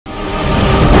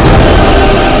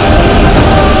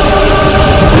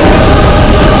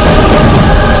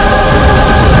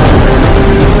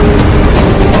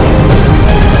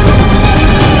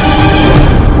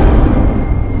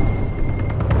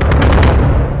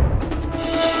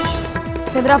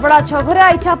Kendrapara छघरिया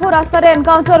Ichhapur रास्तार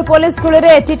encounter police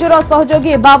गुली टिटुर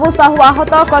सहयोगी बाबू साहू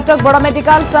आहत कटक बड़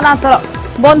मेडिकल स्थानांतर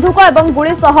बंधुक और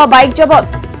गुली सह बाइक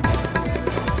जबत।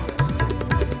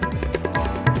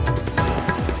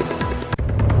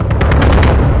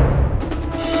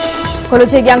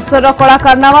 खोलुचे ग्यांगस्टर कला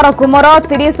कारनामार कुमर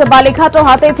 30 बालिघाट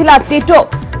हाते टिटो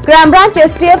क्राइमब्रांच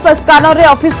एसटीएफ स्कानर रे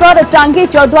ऑफिसर टांगी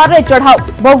चौद्वार रे चढ़ाऊ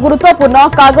बहु गुरुत्वपूर्ण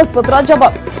कागजपत्र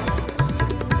जबत।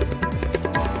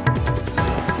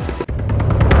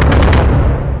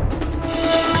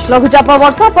 लघुचाप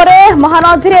वर्षा पर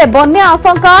महानदी में बन्या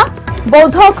आशंका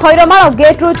बौद्ध खैरमाल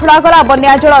गेट्रु छुड़ागला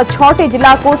बन्या जल 6टी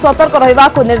जिला को सतर्क रहिबा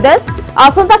को निर्देश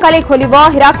आसंता काली खोलिब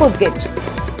हीराकुद गेट।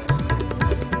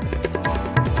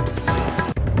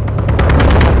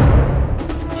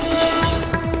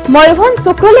 मयूरभंज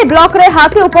सुक्रुली ब्लॉक रे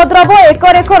हाथी उपद्रव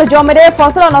एकर एकर जमी में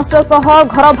फसल नष्ट सह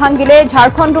घर भांगिले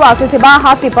झारखंड आसिथिबा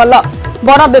हाथी पल्ल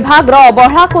वन विभाग रो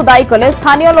अवहेला को दायी कले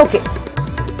स्थानीय लोके।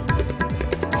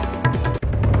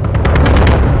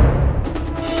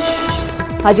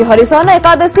 आज हरिशन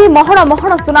एकादशी महण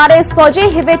महण सुनारे सजे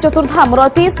हेबे चतुर्धा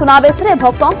मूर्ति सुनावेश रे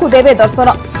भक्तों को देवे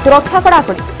दर्शन सुरक्षा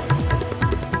कड़ाकड़ी।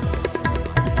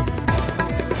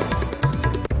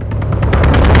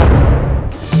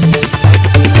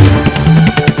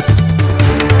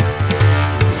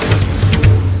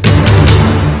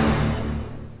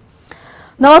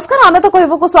 नमस्कार आमे तो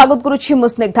कहबो को स्वागत करूछि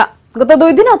मुस्निग्धा। गत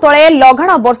 2 दिन तळे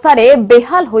लगाण वर्षा रे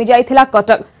बेहाल होई जायथिला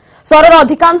कटक शहर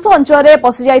अधिकांश अंचल रे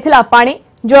पसि जायथिला पानी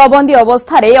जलबंदी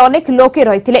अवस्था रे अनेक लोके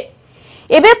रहिथिले।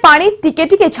 एबे पानी टिके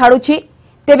टिके छाडुछि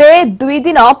तेबे 2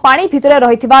 दिन पानी भितरे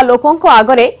रहिथिबा लोकंको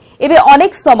आगरे एबे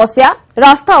अनेक समस्या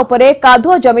रास्ता उपरे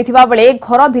कादुओ जमिथिबा बेले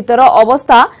घर भितर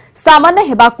अवस्था सामान्य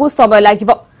हेबाकू समय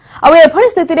लागिबो। आ एभଳି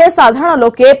स्थिति रे साधारण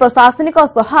लोके प्रशासनिक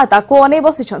सहायता को अनै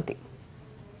बसिछंती।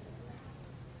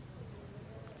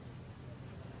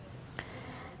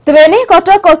 तेबे ने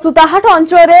कटक सुताहाट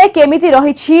अंचल रे केमिति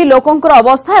रहिछि लोकंकर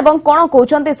अवस्था एवं कोन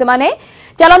कहउछन्ते से माने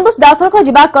चलंतु दासरक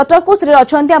जिबा कटक को श्री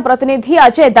अछन्ती प्रतिनिधि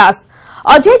अजय दास।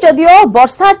 अजय जदियो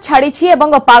वर्षा छाड़ीछि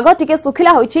एवं पाग टिके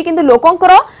सुखिला होइछि किंतु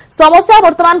लोकंकर समस्या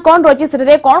वर्तमान कोन रहिछि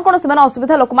से कोन कोन से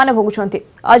असुविधा लोक माने भोगुछन्ते।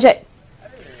 अजय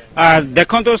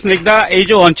देखंतु स्निग्धा ए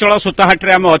जो अंचल सुताहाट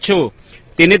रे हम अछु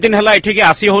 3 दिन है एठिक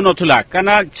आसी हो नथुला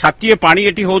काना छातीए पानी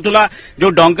एठी होतुला जो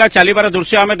डंगा चलीबार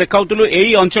दृश्य आमे देखाउतुलु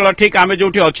एई अंचल ठीक आमे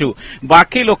जोठी अछु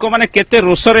बाकी लोक माने केते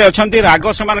रोसरे अछंती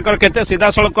राग समानकर केते सीधा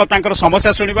सळक तांकर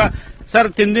समस्या सुनिबा। सर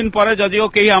 3 दिन पर जदियो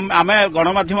केही आमे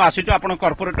गणमाध्यम आसीचु आपण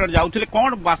कॉर्पोरेटर जाउथिले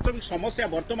कोन वास्तविक समस्या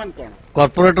वर्तमान कोन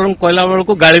कॉर्पोरेटर कहला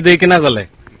बेलको गाड़ी देकिना गले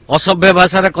असभ्य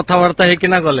भाषा रे कथावार्ता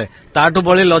हेकिना गले ताटू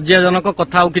बळी लज्जाजनक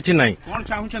कथा आउ किछि नाही। कोन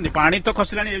चाहुछन्ती पानी तो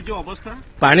खसलानी ए जो अवस्था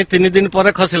पानी 3 दिन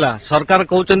पर खसला सरकार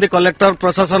कहउचंती कलेक्टर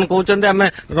प्रशासन कहउचंती आमे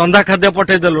रंधा खाद्य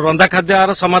पठै देलु रंधा खाद्य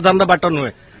आर समाधान बाट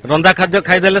नुहे रंधा खाद्य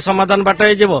खाइ देले समाधान बाट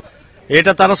हे जेबो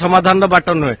एटा तार समाधान बाट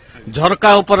नुहे।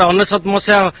 झरका ऊपर 19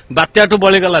 मसिया बात्याटू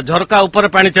बळी गला झरका ऊपर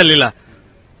पानी चलिला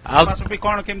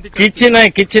किछि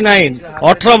नाही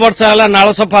 18 वर्ष हला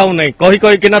नाळ सफा हो नाही कहि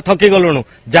कहि किना थकी गलुनु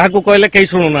जाहाकू कहले केही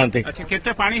सुनु नांती। अच्छा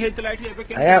केते पानी हेतला एठी एबे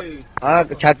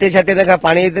के छाती छाती लेखा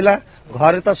पानी हेतला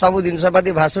घर तो सब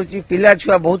जिनसपाती भासुची पिला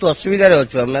छुआ बहुत असुविधा रे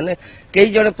अछु माने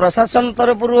केही जने प्रशासन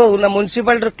तरफरु हो ना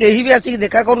म्युनिसिपालिटी केही भी आसी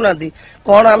देखा करू नांती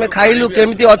कोन आमे खाइलु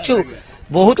केमिति अछु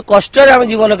बहुत कष्ट रे हम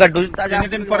जीवन काटू। 3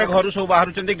 दिन पर घर सब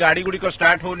बाहरुचंती गाड़ी गुडी को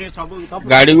स्टार्ट होनी सब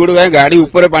गाड़ी गुडी गाड़ी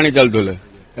ऊपर पानी चलतले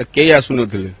कई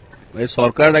आसुनथिले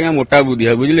सरकार आज्ञा मोटा बुद्धि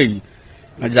है बुझले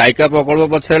कि जायका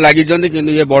प्रकल्प पछरे लागि जंती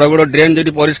किंतु ये बड़ बड़ ड्रेन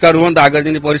जदि परिष्कार हुंता आगे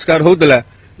जदि परिष्कार होतला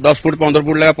 10 फुट 15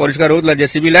 फुट लगा परिष्कार होतला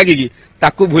जेसीबी लागि कि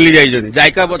ताकू भूली जाई जंती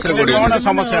जायका पछरे गोडे कोन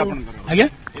समस्या आपन आज्ञा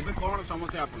एबे कोन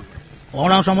समस्या आपन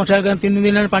कोन समस्या 3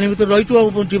 दिन पानी भीतर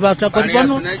रहिछु जीवासा करि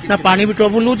पनु ना पानी भी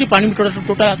ट्रबल होची पानी भी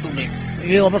टोटा तुने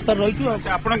ये अवस्था रहिछु।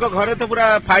 आपन को घरे तो पूरा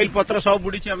फाइल पत्र सब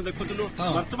बुडीची हम देखुतलु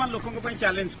वर्तमान लोकन को पई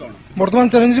चैलेंज कोन वर्तमान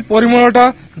चैलेंज परिमलटा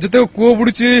जते कुओ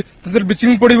बुडीची तते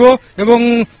ब्लीचिंग पड़िबो एवं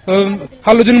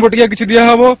हालोजन बटिया किछि दिया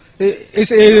हबो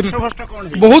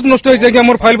बहुत नष्ट होई छै कि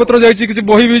हमर फाइल पत्र जाईची किछि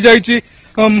बही भी जाईची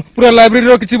पूरा लाइब्रेरी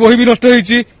रो किछि बही भी नष्ट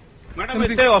होईची। मैडम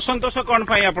एते असंतोष कोन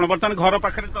पई आपन वर्तमान घर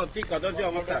पाखरे तो अति कदर्य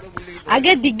अवस्था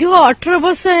आगे दीर्घ 18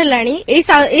 वर्ष हेलानी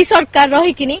एई सरकार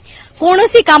रही किनी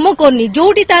कोनोसी काम करनी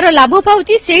जोटी तार लाभ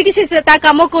पाउची सेठी से ता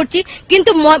काम करची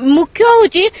किंतु मुख्य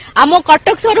होची आम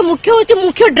कटक शहर मुख्य होची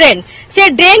मुख्य ड्रेन से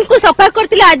ड्रेन को सफा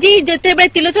करथिले आज जते बे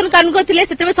तिलोचन कान करथिले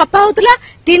सेते सफा होतला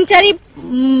 3-4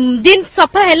 दिन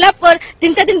सफा हैला पर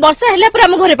 3-4 दिन वर्षा हैला पर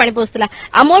हम घरे पानी पसतला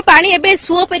हमर पानी एबे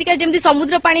सुओ परिका जेमति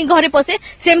समुद्र पानी घरे पसे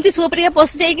सेमति सुओ परिका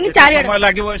पस जाई किनी चार समय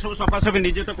लागिवो सब सफा सब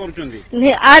निजे तो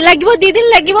करचुंदी आ लागिवो 2 दिन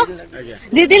लागिवो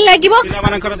 2 दिन लागिवो पिला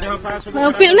मानकर देह पास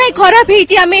पिल नै खराब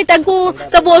हेची हमें ताको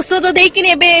सब औषध देकिन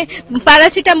एबे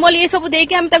पारासिटामोल ये सब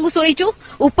देके हम ताकू सोईचु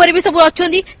ऊपर भी सब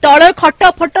अछंदी तळ खट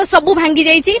फट सब भांगी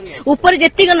जाईची ऊपर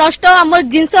जेतिक नष्ट हमर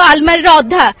जिंस अलमारी रो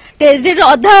अधा टेजे रो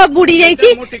अधा बुडी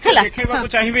जाईची हला देखैबा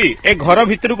चाहिबी ए घर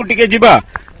भितर को टिके जिबा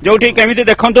जोठी केमिति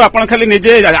देखंतु आपण खाली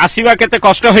निजे आसीबा केते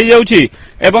कष्ट होई जाउची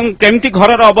एवं केमिति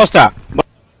घर रो अवस्था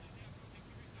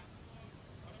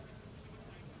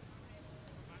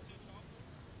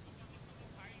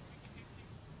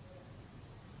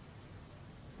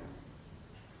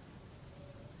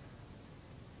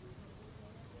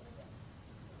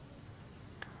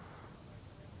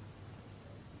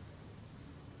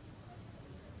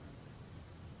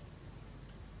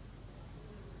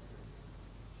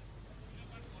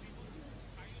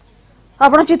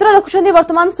आपण चित्र देखुछन्ती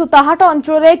वर्तमान सुताहाट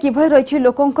अंचल रे किभଳି रहिछि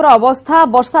लोकंकर अवस्था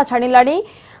वर्षा छाडिलाणी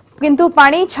किंतु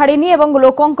पानी छाडिनी एवं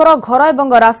लोकंकर घर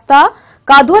एवं रास्ता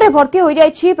कादुअरे भर्ती होई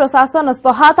जाइछि प्रशासन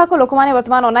सहायता को लोक माने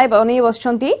वर्तमान अनाई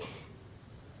बसछन्ती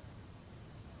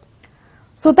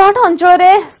सुताहाट अंचल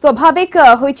रे स्वाभाविक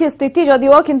होइछि स्थिति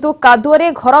जदिओ किंतु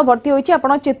कादुअरे घर भर्ती होइछि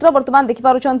आपण चित्र वर्तमान देखि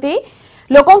पारुछन्ती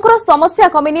लोकंकर समस्या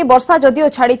कमिनी वर्षा जदिओ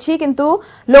छाड़ी किंतु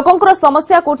लोकंकर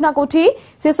समस्या कोठना कोठी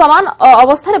से समान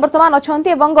अवस्था वर्तमान अछंती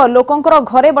एवं लोकंकर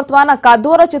घरे वर्तमान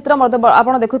कादुअर चित्र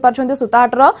आपण देखि पारछंती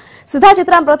सुताहाटर सीधा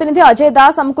चित्र प्रतिनिधि अजय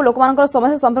दास हमकु लोकमानकर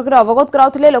समस्या संपर्क रे अवगत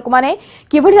कराउथिले लोकमाने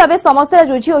किभଳି भाबे समस्या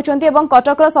जुझी होचंती एवं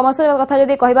कटकर समस्या कथा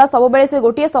जदी कहबा सब बेले से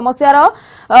गोटिए समस्यार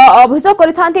अभियोग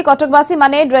करिथांती कटकवासी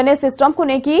माने ड्रेनेज सिस्टम को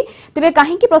नेकी तबे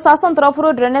काहे कि प्रशासन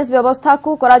तरफरु ड्रेनेज व्यवस्था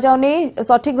को करा जाउनी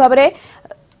सठिक भाबरे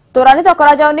त्वरान्वित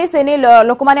करा जाउनी सेने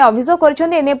लोक माने अभियोग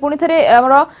करिसथि एने पुणी थरे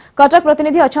हमर कटक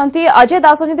प्रतिनिधि अछंती अजय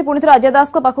दास अछंती पुणी थरे अजय दास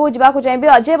को पाखु जिबा को चाहेबे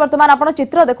अजय वर्तमान आपण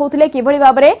चित्र देखौथिले किभଳି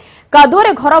भाबरे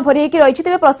कादुअरे घर भरि कि रहिछि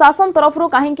तबे प्रशासन तरफरु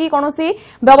काहे कि कोनोसी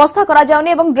व्यवस्था करा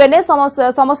जाउनी एवं ड्रेनेज समस्या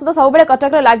तो सब बेले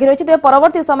कटक रे लागि रहिछि तबे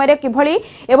परवर्ती समय रे किभଳି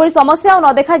एभଳି समस्या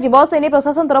न देखा जिवो सेने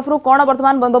प्रशासन तरफरु कोन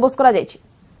वर्तमान बंदोबस्त करा जाइछि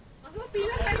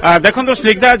देखो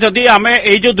स्निग्धा जदि आमे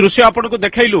ए जो दृश्य आपन को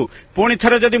देखैलु पुणी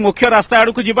थरे जदि मुख्य रास्ता आड़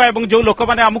को जिबा एवं जो लोक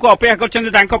माने हमको अपेक्षा करछन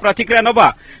तांको प्रतिक्रिया नबा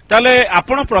ताले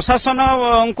आपण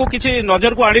प्रशासन को किछि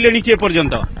नजर को आडिलेनी के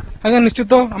पर्यंत आज्ञा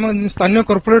निश्चित हम स्थानीय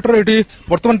कॉर्पोरेटर एटी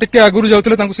वर्तमान टिके आगुरु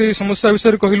जाउतले तांको से समस्या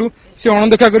विषय कहलु से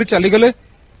अणदेखा करी चली गले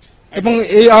एवं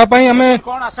ए आ पई हमें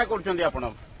कोन आशा करछन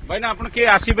आपण भाईना आपण के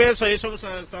आसीबे से सब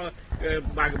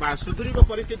सुधुरी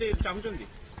परिस्थिति चाहुछन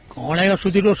कौन है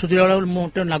सुधीर सुधीर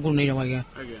मोटे लागू नहीं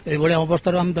जमा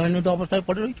अवस्था हम दैनिक अवस्था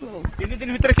पड़े रही 3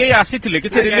 दिन भीतर के आसीथिले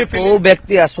किछि रिलीफ को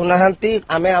व्यक्ति आसुनाहांती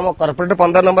आमे हम कॉर्पोरेटर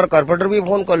 15 नंबर कॉर्पोरेटर भी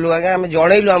फोन करलु आगे हम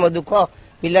जणैलु हम दुख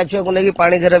पिला छुआ को लेकिन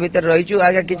पानी घर भीतर रहीचु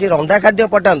आगे किछि रंधा खाद्य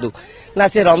पटांतु ना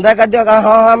से रंधा खाद्य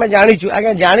हां हम जानिचु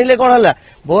आगे जानिले कोन हला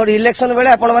बोर्ड इलेक्शन बेले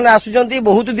आपण माने आसुचंती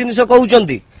बहुत जिनिस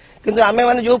कहउचंती किंतु आमे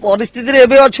माने जो परिस्थिति रे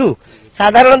एबे अछु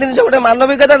साधारण जिनिस गोटे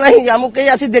मानविकता नहीं हमु के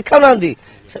आसी देखाउ नांती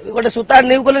गोटे सुतार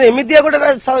नेउ कले एमितिया गोटे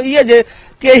ये जे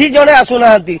केही जणे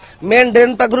आसुनाहांती मेन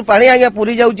ड्रेन पाखरु पानी आगे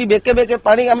पूरी जाउची बेके बेके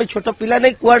पानी आमे छोट पिला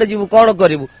नै कुआडे जीवु कोन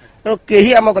करिवु तेणु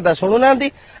केही आम कथा शुणुनाहांती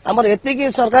आमर एतिकी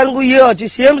सरकार को ये अच्छी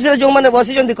सीएमसी रे जो माने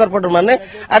बसिचंती कॉर्पोरेटर माने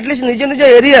एटलिस्ट निज निज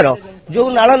एरिया रो जो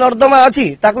नाଳ नर्दमा अछि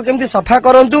ताको केमती सफा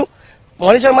करंतु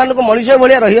मनीष मान को मनीष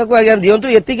भाया रहा आज्ञा दिंतु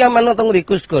एति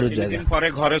रिक्वेस्ट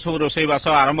करे सब रोसई बास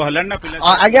आरंभ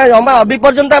आज्ञा जमा अभी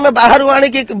पर्यंत आम बाहर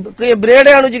आनिकी ब्रेड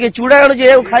आणुची चूड़ा आणुची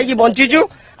खाई बंचीचु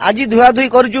आज धुआ धुई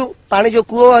करूचु पानी जो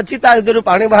कूओ अच्छी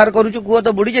पानी बाहर करूचु कूओ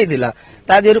तो बुड़ी जाइथिला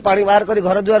ता देहरु पानी बाहर कर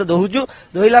घर दुआर दोहुचु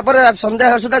धोइला पर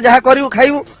संध्या सुधा जहा करिवु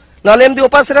खाइबु नले एमती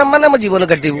उपास रे माने हम जीवन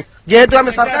काटिबु जेहेतु हम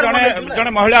सरकार जने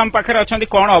महिला हम पाखरे अछंती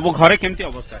कोन अब घरे केमती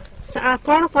अवस्था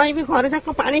कौन कह घर जाक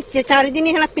पानी 4 दिन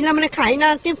है पिला मैंने खाई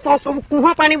ना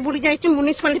कुह पानी बुड़ी जाए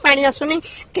म्यूनिसिपालिटी पानी आसुनी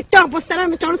केते अवस्था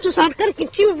में चलुचु सरकार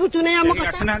किसी भी बुझु नहीं आम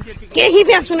कहीं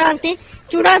भी आसुना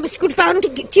चूड़ा बिस्कुट पाउन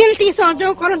किसी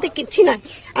सहयोग करते कि ना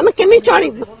आम केमी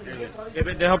चलू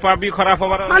खराब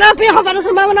हबार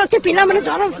संभावना अच्छे पिला मैंने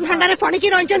ज्वर ठंडा पड़िकी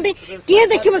रही किए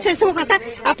देख से सब कथा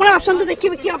आप आसतु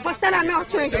देखिए कि अवस्था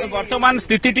अच्छे वर्तमान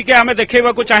स्थिति टी आम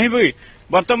देखा चाहिए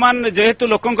वर्तमान जेहेतु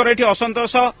लोकंकर एठी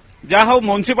असंतोष जहा हूँ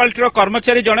म्यूनिसिपालिटी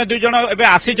कर्मचारी जड़े 2 जन एवं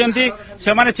आसी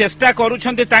से माने चेष्टा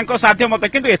करुछंती तांको साध्य मत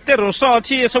किंतु एते रोष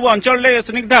अछि ए सब अंचल रे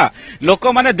स्निग्धा लोक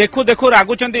माने देखु देखु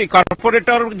रागुचंती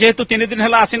कॉर्पोरेटर जेहेतु 3 दिन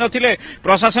हला आसी नथिले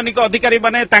प्रशासनिक अधिकारी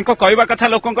माने तांको कहबा कथा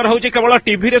लोकंकर होउची केवल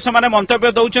टीवी रे से माने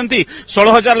मंतव्य दउचंती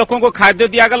 16000 लोकन को खाद्य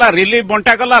दिया गला रिलीफ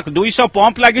बंटा गला 200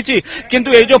 पंप लागिची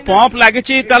किंतु ए जो पंप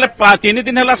लागिची ताले 3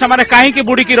 दिन हला से माने काहे की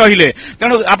बुडी की रहिले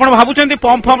तेनु आपण भाबुचंती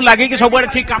पंप फम लागि कि सब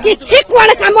ठीक काम किछि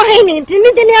कोन काम हेनी 3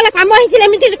 दिन काम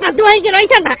होती कादुआ रही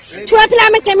था छुआ पिला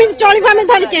केमी चलू आम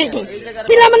धरिके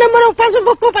पिला मोर उपास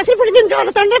भोक पासी पड़ी ज्वर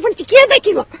तंडे पड़ी किए देख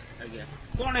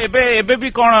कौन एबे भी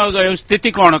कौन स्थिति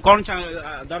कौन कौन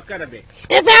दरकार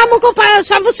एबे हमको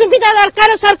सब सुविधा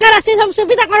दरकार सरकार आसी सब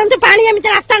सुविधा करते पानी एमती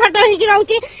रास्ता घाट होगी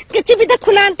रोचे किसी भी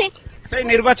देखुनाते से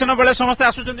निर्वाचन बेले समस्त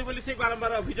आसुचंदी बोली से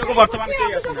बारंबार अभियोग वर्तमान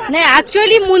के आसुना नहीं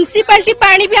एक्चुअली म्युनिसिपालिटी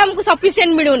पानी भी हमको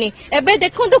सफिशिएंट मिलुनी एबे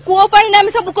देखो तो कूओ पानी हम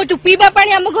सब को पीवा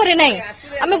पानी हम घरे नहीं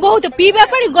आम बहुत पीवा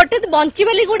पानी गोटे बंची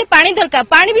बोली गोटे पानी दरकार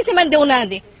पानी भी से देना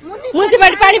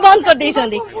म्युनिसिपालिटी पानी बंद कर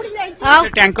देइछंदी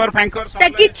टैंकर फैंकर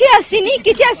किछि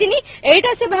आसीनी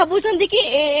एटा से भाबुछंदी कि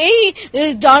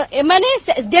एई माने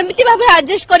जेमिति भाबे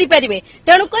एडजस्ट करि परिबे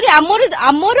तेणु करी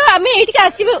हमर आमे एठी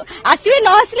आसीबे न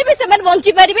आसीले भी सेमान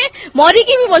बंची परिबे मरी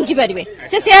की भी बंची परिबे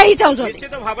से ही चाहउछंदी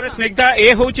निश्चित भाबरे स्निग्धा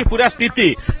ए होउची पूरा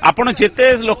स्थिति आपण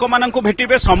जेते लोक माननकु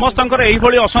भेटिबे समस्तंकर एही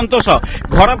भली असंतोष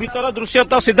घर भीतर दृश्य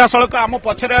तो सीधा सड़क आम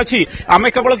पछरे अछि आमे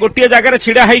केवल गोटिए जगह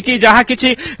छिड़ा है कि जहाँ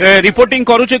किछि रिपोर्टिंग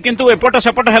करूछु किंतु एपट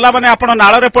सेपट हैला माने आपण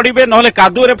नाଳରେ पड़िबे नहले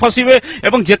कादुरे फसिबे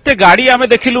एवं जेते गाड़ी आमे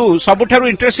देखिलु सबुठारु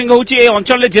इंटरेस्टिंग होउची ए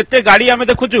अंचल जेते गाड़ी आमे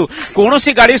देखुछु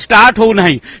कोनोसी गाड़ी स्टार्ट हो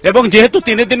नाही एवं जेहेतु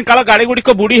 3 दिन काल गाड़ी गुडी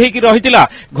को बुडी हेकी रहितिला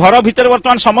घर भीतर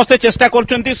वर्तमान समस्त चेष्टा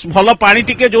करचंती भलो पानी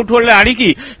टिके जोठु होले आडी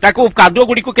की ताको कादुओ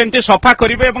गुडी को केमते सफा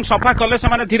करिवे एवं सफा कले से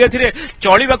माने धीरे धीरे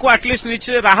चलिबाकू एटलिस्ट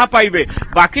नीचे राहा पाइबे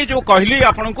बाकी जो कहली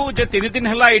आपनकू जे 3 दिन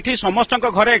हैला एठी समस्तक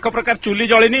घरे एक प्रकार चुली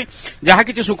जळिनी जहा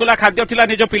किछि सुकुला खाद्य थिला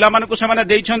निज पिला मानकू से माने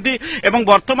देइछंती एवं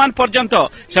वर्तमान पर्यंत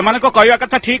सेमानक कहवा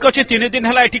कथा ठीक अछि 3 दिन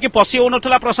हैला एठी की पसी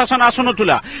होनथुला प्रशासन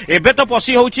आसुनथुला एबे तो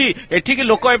पसी होउची एठी की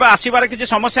लोक एबे आसीबार किछि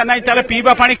समस्या नाही ताले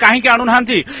पीबा पानी काहे के आनु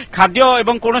नाहंती खाद्य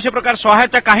एवं कोनोसी प्रकार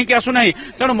सहायता काहे के आसु नाही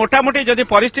तेणु मोटा मोटी जदि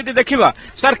परिस्थिति देखिबा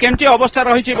सर केमती अवस्था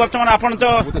रहिछि वर्तमान आपण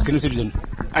तो सीनियर सिटीजन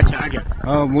अच्छा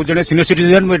आज्ञा मु जने सीनियर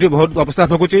सिटीजन मेटी बहुत अवस्था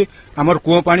भोगुची हमर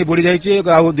कुओ पानी बुडी जाईची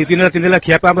आ 2-3 दिन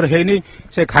खियापा हमर हेनी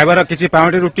से खाइबार किछि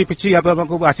पाउंडी रोटी पिछि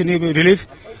आपको आसीनी रिलीफ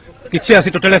किछि आसी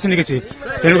टोटल आसीनी किछि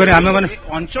तेनु करी आमे माने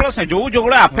अंचल से जो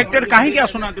जोगड़ा अफेक्टेड काहे के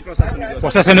आसुनाती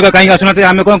प्रशासन का काहे आसुनाती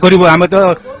आमे कोन करिवो आमे तो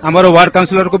हमर वार्ड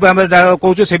काउंसिलर को आमे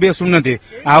कहूछु से भी सुननती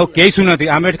आ केई सुननती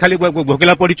आमे खाली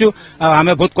भोगिला पडिछु आ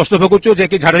आमे बहुत कष्ट भोगुछु जे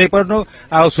कि झाड़ जाई परनो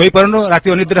आ सोई परनो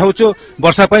राती अनिद्रा होछु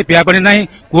वर्षा पाई पिया पानी नाही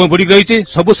कुओ बुडी गईची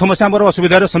सब समस्या हमर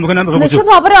असुविधार सम्मुखीन हम होछु निश्चित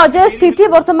भाबरे अजय स्थिति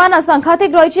वर्तमान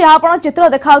सांघातिक रहिछि आपण चित्र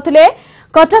देखाउथिले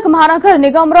कटक महानगर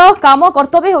निगम काम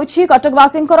कर्तव्य होछि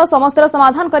कटकवासी समस्त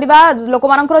समाधान करबा लोक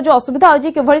मानकर जो असुविधा होछि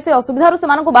केभଳି से असुविधारु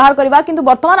सेमानकु बाहर करबा किंतु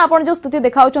वर्तमान आपण जो स्थिति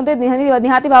देखाउछन्ते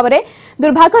निहाती भाबरे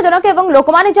दुर्भाग्यजनक एवं लोक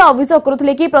माने जो अभियोग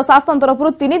करुथिले कि प्रशासन तरफरु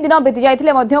 3 दिन बीती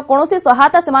जाइथिले मध्ये कोनोसी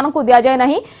सहायता सेमानकु दिया जाय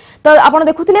नाही तो आपण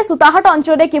देखुथिले सुताहाट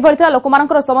अंचल रे किभଳି थिला लोक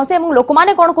मानकर समस्या एवं लोक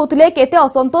माने कोन कहउथिले केते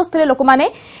असंतोष थिले लोक माने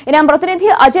एनाम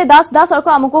प्रतिनिधि अजय दास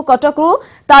हमकु कटकरु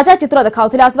ताजा चित्र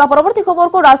देखाउथिले आसबा परवर्ती खबर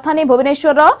को राजधानी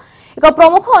भुवनेश्वर एक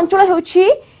प्रमुख अंचल होउछि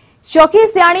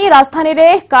चकीसियाणी राजधानी रे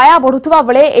काया बढ़ुथुवा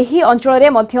बेले एही अंचल रे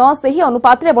मध्य सेही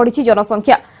अनुपात रे बढ़िछि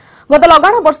जनसंख्या गत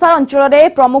लगाण वर्षा अंचल रे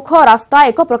प्रमुख रास्ता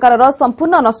एक प्रकार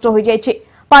संपूर्ण नष्ट होई जायछि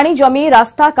पानी जमी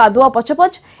रास्ता कादुआ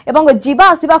पचपच एवं जीवा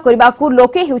आसीबा करबाकू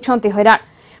लोके हेउछन्ति हैरान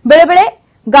बेले बेले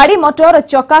गाड़ी मोटर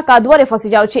चक्का कादुआ रे फसी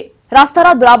जाउछि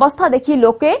रास्तार दुरावस्था देखि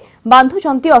लोके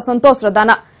बांधुछन्ति असंतोष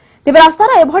दाना तेबे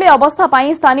रास्तार एभଳି अवस्था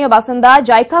पई स्थानीय बासिंदा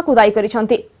जायका को दायी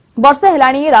करिसन्ति वर्षे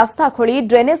हेलाणी रास्ता खोली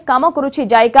ड्रेनेज काम करुछि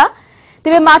जायका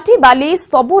तेबे माटी बाली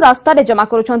सबु रास्ता रे जमा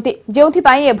करुछन्ति जेउथि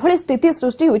पई एभଳି स्थिति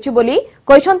सृष्टि होछि बोली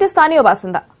कहिसन्ति स्थानीय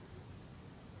बासिंदा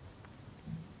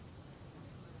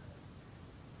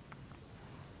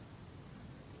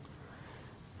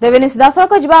देवेनी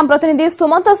सीधासड़क जीवा प्रतिनिधि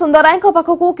सुमंत सुंदराय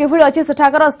पाखक किभଳି अछि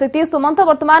सेठाकर स्थिति सुमंत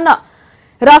वर्तमान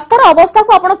रास्तार अवस्था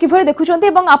को आपण किभଳି देखुछन्ते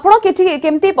एवं आपण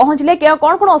केमती पहुँचले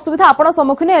कोन कोन असुविधा आपण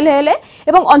सम्मुखीन हेले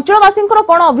एवं अंचलवासींकर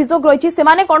कोन अभियोग रहिछि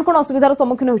सेमाने कोन कोन असुविधार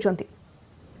सम्मुखीन होउछन्ति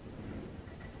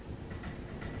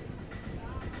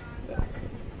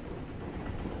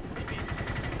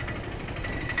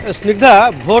स्निग्धा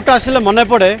भोट आसिले मन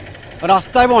पड़े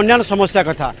रास्ता एवं अन्य समस्या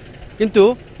कथा किंतु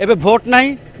एबे भोट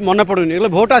नहीं मन पड़ुनी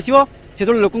भोट आसो से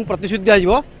लोक प्रतिश्रुति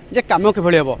दिज्व जे कम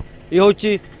किभଳି हम ये हूँ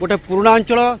गोटे पुराणा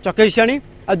अंचल चकईसियाणी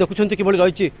आ देखुं कि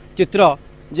रही चित्र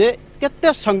जे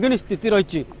केते संगीन स्थिति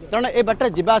रही कारण ए बाटे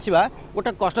जावा आसवा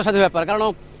गोटे कष्टसाध्य व्यापार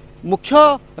कारण मुख्य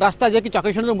रास्ता जे कि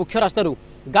चकईसियाणी मुख्य रास्ता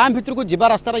गाँ भितर को जीवा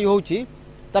रास्तार ये हूँ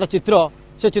तार चित्र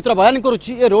से चित्र बयान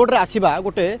करुच्ची ए रोड रे आसवा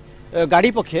गोटे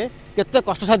गाड़ी पक्षे केते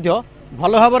कष्टसाध्य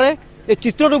भल भाव में ए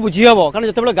चित्र बुझी हम कारण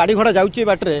जिते गाड़ी घोड़ा जाऊँगी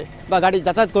बाटे गाड़ी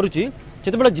यातायात करुच्ची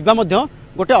से जीवा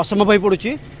गोटे असंभव हो पड़ुची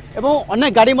एवं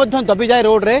अनेक गाड़ी दबी जाए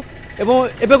रोड रे एवं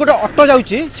एबे गोटे ऑटो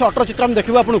जाऊँगी से ऑटो चित्र हम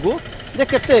देखू आपन को जे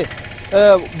केते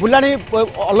बुलानी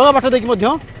अलग बाट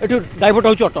देखिए डाइवर्ट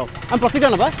हो ऑटो आम प्रतिक्रिया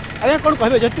ना आज्ञा कौन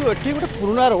कहे जेहतु ये गोटे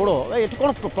पुराना रोड ये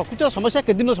कौन प्रकृत समस्या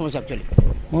के दिन समस्या एक्चुअली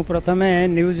मु प्रथम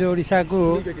न्यूज ओडिशा को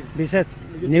विशेष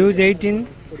न्यूज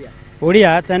 18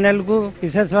 ओडिया चैनल को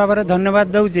विशेष भाव में धन्यवाद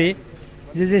दूची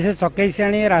से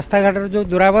चकईसाणी रास्ता घाटर जो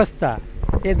दुरावस्था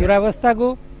ये दुरावस्था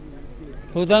को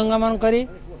हृदयंगमन करी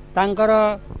तांकर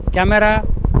कैमेरा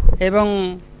एवं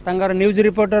तांकर न्यूज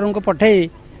रिपोर्टर को पठे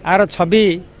आर छवि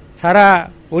सारा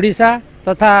ओडिशा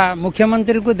तथा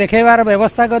मुख्यमंत्री को देखेबार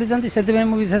व्यवस्था करिसेंती सेति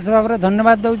मु विशेष भाव में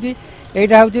धन्यवाद दउची।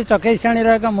 एटा हउची चकईसाणी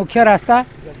रो एक मुख्य रास्ता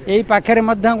एई पाखरे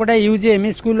मध्य गोटे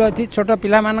यूजीएमई स्कूल अछि छोट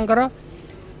पिला मानकर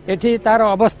एठी तार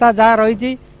अवस्था जा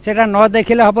रही सेटा न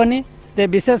देखिले हबनी ते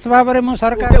विशेष भाव में मु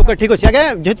सरकार ओके ठीक अछि आगे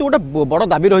जेतु गोटे बड़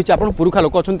दाबी रही आपन पुरुखा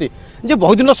लोक अछंती जे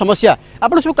बहुत दिन समस्या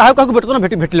आपन सब काहे काहे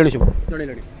भेटतो भेटिलेनी सब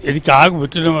जणैलेनी एठी काहे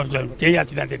भेटिले मर केही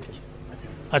आछिना देठी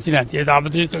आछिना ए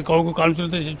दाबती को काउंसिल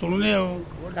ते सुनुने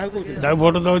दाउ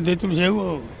भोट दो देतु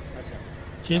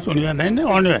से सुनिया नै नै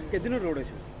ओने के दिन रोड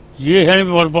अछि ये है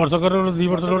वर्ष कर 2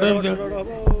 वर्ष रोड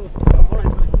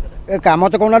ए काम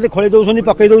तो कोना खोली दउसनी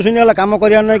पकई दउसनी हला काम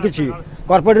करिया नै किछि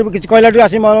कॉर्पोरेट किछि कहला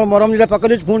आसी मरम जिला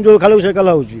पकई फोन जो खालु से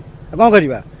कला होछि कोन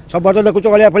करबा सब वर्ष देखुछ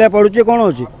अलिया फलिया पडुछि कोन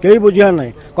होछि केही बुझिया नै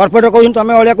कॉर्पोरेट कहउन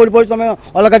तमे अलिया कोली पडुछ तमे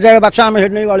अलग जगह बाक्सा हम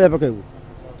हेड नै अलिया पकईबु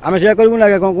हम से करबु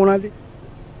लागे कोन कोनादी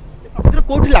प्रकृति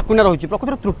कोठी लाकुना रहउछि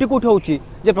प्रकृति त्रुटि कोठी होउछि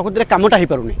जे प्रकृति कामटा हे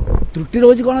पारुनी त्रुटि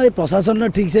रहउछि कोन प्रशासन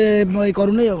ठीक से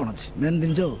करू नै कोन अछि मेन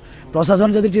दिन से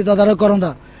प्रशासन जदि तदारख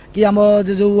करंदा कि आम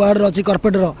जो वार्ड अच्छी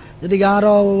कॉर्पोरेटर जदि गाँव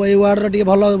वार्ड टे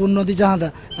भल उन्नति चाहता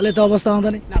ताले तो अवस्था होता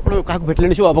नहीं आप क्या भेटले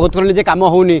अवगत करें जे काम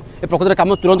होनी प्रकृति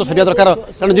काम तुरंत सरिया दरकार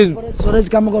कारण सोरेज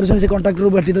काम कर कंट्राक्टर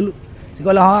भेटिदेलु से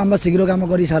कहले हाँ आम शीघ्र काम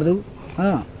कर सारदेबू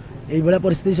हाँ ये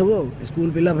परिस्थिति सब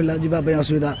स्कूल पिला पिला जावाई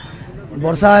असुविधा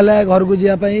वर्षा है घर को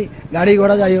जावाई गाड़ी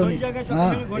घोड़ा जाइए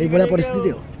हाँ ये परिस्थिति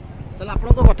हो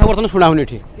कथा बर्तन शुणाऊनी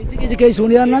किसी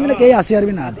शुणियार ना कहीं आसार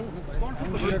भी ना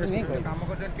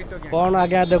कौन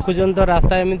आज्ञा देखुन तो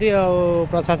रास्ता एमती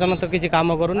प्रशासन तो किसी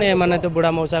काम करूनी एमाने तो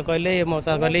बुढ़ा मौसा कहले ये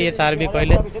मौसा कहले ये सार भी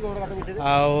कहले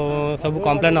सब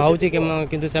कम्प्लेन होउची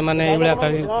किंतु से माने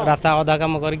रास्ता अधा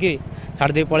काम करके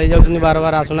छाड़ दे पड़े जाउछन बार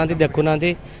बार आसुना देखुना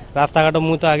रास्ता घाट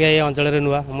मु तो आगे ये अंचल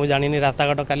नुआ मु जानी रास्ता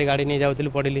घाट काली गाड़ी नहीं जाऊली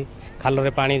पड़िली खाल रे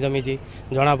पानी जमी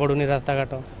जना पड़ुनी रास्ता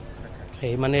घाट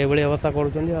ये माने एभली अवस्था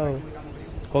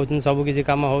कर सब किसी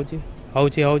काम होउची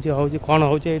कौन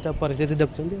होउची एटा परिस्थिति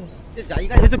देखुछन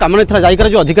जायका जेतु काम नथरा जायका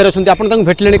जो अधिकारी अछंती आपण तांग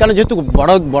भेटलेनी कारण जेतु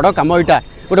बड़ बड़ काम एटा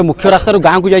गोटे मुख्य रास्ता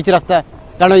गाँव को जाइछि रास्ता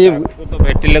कारण ये तो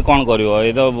भेटिले कौन करिवो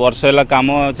ए तो वर्ष होला काम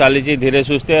चली धीरे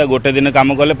सुस्ते गोटे दिन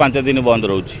काम कले 5 दिन बंद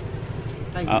रहउछि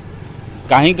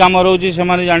कहीं काम रहउछि से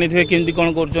माने जानिथिबे केमती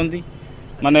कोन करचंती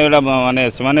माने एटा माने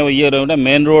से माने ये गोटे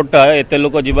मेन रोडटा एते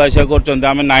लोक जीवा आसा करचंती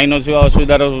आमे नाइ नसिबा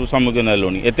असुविधार सम्मुखीन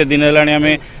हेलोनी एते दिन हेलानी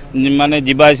आमे माने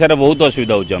जीवा आसार बहुत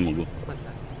असुविधा होछि हमकु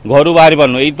घर बाहरी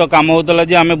पारुनु यही तो काम होता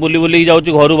जे आम बुली बुली जाऊँ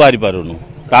घर बाहरी पारुनु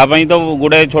तापाई तो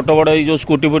गोटे छोट बड़ जो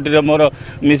स्कूटी फुटी मोर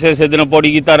मिसेस से दिन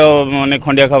पड़ी तार माने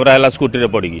खंडिया खबरा है स्कूटी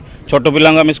पड़ी छोट पिला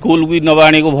आम स्कूल भी नवा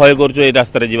आनी को भय कर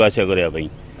रास्तार जावासा करने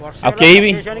कहीं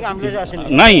भी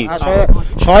नहीं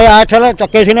 108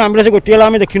 चकेसी आम्बुलेंस गोटे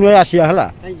आम देखिनु आसिया है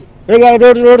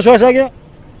रोड शो आज्ञा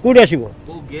कौटी आसो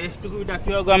गेस्ट को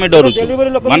डाक आम डरुचु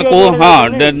माने को हाँ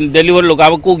डेलीवरी लोक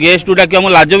अब को गेस्ट को डाक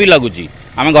लाज भी लगुच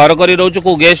आम घर कर रोचु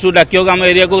को गेस्ट को डाक आम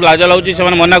एरिया को लाज लगुच से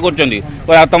मना कर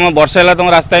तुम वर्ष है तुम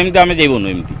रास्ता एमती आम जाइबुनु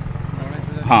एमती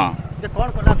हाँ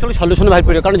कौन सल्यूशन बाहर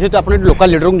पड़े कारण जेहतु आप लोकल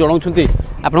लीडर को जनाऊँ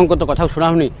आपको तो कथा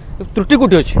शुणाऊनी त्रुटि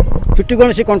कौटी अच्छी छुट्टी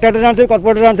कौन सी कॉन्ट्राक्टर जानते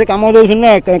कॉर्पोरेटर जानते काम दौन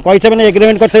ना कैसे मैंने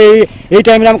एग्रीमेंट करते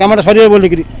टाइम कम सर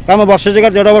बोलिक कम वर्ष जगह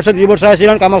 1.5 वर्ष 2 वर्ष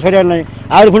आसान कम सर ना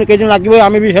आउ पुणी कई दिन लगे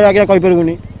आम भी आगे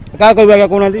कहीपरूनी क्या कह आगे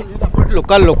कहना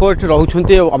लोकल लोक ये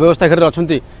रोचे अव्यवस्था घर अच्छा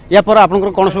या पर आप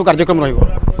कौन सब कार्यक्रम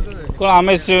कौन आम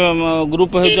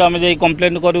ग्रुप होम जा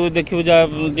कम्प्लेन करूँ देखू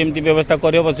जमी व्यवस्था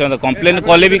कर कम्प्लेन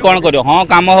कले भी कौन कर हाँ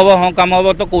काम हम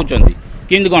तो कहते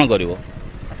कि कौन कर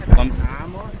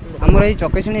आमर ये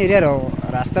चकेशनी एरिया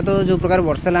रास्ता तो जो प्रकार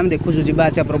वर्षा आम देखु जावा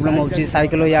आसा प्रोब्लेम हो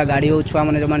साइकेल या गाड़ी हो छुआ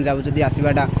मैंने जो जाऊँ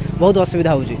आसवाटा बहुत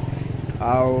असुविधा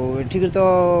होठी तो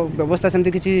व्यवस्था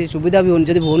सेमती किसी सुविधा भी होनी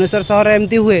जब भुवनेश्वर सहर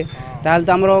एमती हुए ताल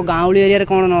तो आम गाँवली एरिया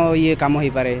कौन ये काम हो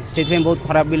पारे से बहुत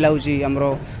खराब भी लगुच आमर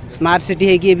स्मार्ट सिटी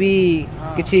है भी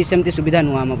किसी सेमती सुविधा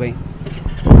नुह आम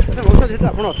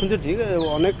ठीक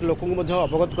अनेक लोक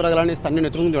अवगत कराला स्थानीय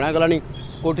नेतृत्व जनागला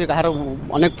कौटी कहार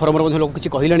अनेक फरम लोक किसी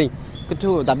कहले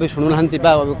कितु दाबी शुणुना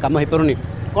कम हो पारे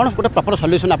कौन गोटे प्रपर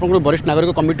सल्यूशन आप वरिष्ठ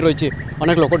नागरिक कमिटी रही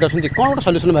अनेक लोक अच्छे कौन गोटे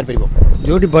सल्यूशन बाहर पार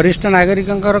जो वरिष्ठ नागरिक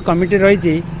कमिटी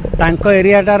रही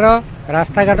एरियाटार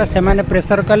रास्ता घाट से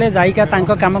प्रेसर कले जाइका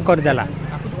कम करदेला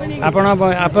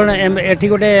आपण एठी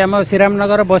गोटे आम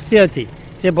श्रीरामनगर बस्ती अच्छी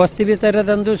से बस्ती भितर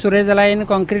देखु सुरेज लाइन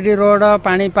कंक्रीट रोड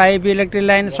पानी पाइप इलेक्ट्रिक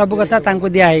लाइन सब कथा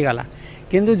दिगला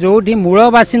किंतु जोठी मूल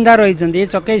बासिंदा रही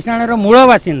चकेईसाणी मूल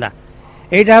बासिंदा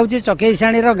यहाँ हूँ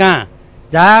चकेईसाणी गाँ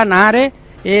जहाँ ना रे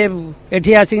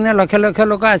एठी आसिक लक्ष लक्ष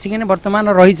लोक आसिक बर्तमान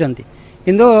रही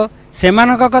କିନ୍ତୁ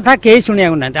ସେମାନଙ୍କ କଥା କେହି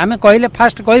ଶୁଣିବାକୁ ନାହାନ୍ତି। ଆମେ କହିଲେ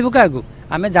ଫାଷ୍ଟ କହିବୁ କାହାକୁ?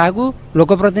 ଆମେ ଯାହାକୁ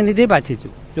ଲୋକପ୍ରତିନିଧି ବାଛିଛୁ,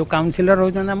 ଯୋଉ କାଉନସିଲର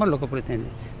ରହୁଛନ୍ତି ଆମର ଲୋକପ୍ରତିନିଧି,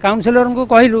 କାଉନସିଲରଙ୍କୁ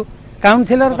କହିଲୁ,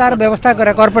 କାଉନସିଲର ତାର ବ୍ୟବସ୍ଥା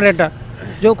କରେ। କର୍ପୋରେଟର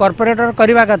ଯୋଉ କର୍ପୋରେଟର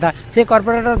କରିବା କଥା, ସେ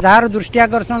କର୍ପୋରେଟର ଯାହାର ଦୃଷ୍ଟି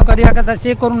ଆକର୍ଷଣ କରିବା କଥା ସେ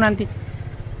କରୁନାହାନ୍ତି।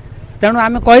 ତେଣୁ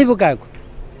ଆମେ କହିବୁ କାହାକୁ?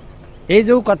 ଏଇ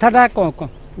ଯୋଉ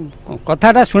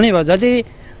କଥାଟା ଶୁଣିବ, ଯଦି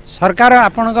ସରକାର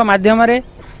ଆପଣଙ୍କ ମାଧ୍ୟମରେ,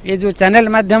 ଏ ଯୋଉ ଚ୍ୟାନେଲ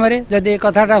ମାଧ୍ୟମରେ ଯଦି ଏ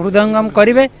କଥାଟା ହୃଦୟଙ୍ଗମ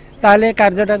କରିବେ, ତାହେଲେ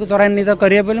କାର୍ଯ୍ୟଟାକୁ ତ୍ୱରାନ୍ୱିତ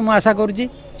କରିବେ ବୋଲି ମୁଁ ଆଶା କରୁଛି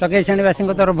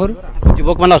ଚକେଇଶାଣୀବାସୀଙ୍କ ତରଫରୁ।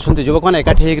 ଯୁବକ ମାନେ ଅଛନ୍ତି, ଯୁବକ ମାନେ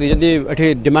ଏକାଠି ହେଇକି ଯଦି ଏଠି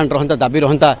ଡିମାଣ୍ଡ ରହନ୍ତା, ଦାବି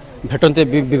ରହନ୍ତା, ଭେଟନ୍ତେ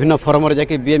ବିଭିନ୍ନ ଫୋରମରେ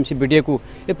ଯାଇକି ବିଏମସି ବିଡିଏ କୁ,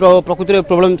 ଏ ପ୍ରକୃତିରେ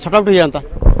ପ୍ରୋବ୍ଲେମ ସର୍ଟ ଆଉଟ୍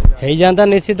ହେଇଯାଆନ୍ତା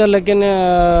ନିଶ୍ଚିତ। ଲେକିନ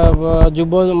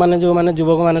ମାନେ ଯୋଉମାନେ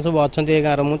ଯୁବକ ମାନେ ସବୁ ଅଛନ୍ତି ଏ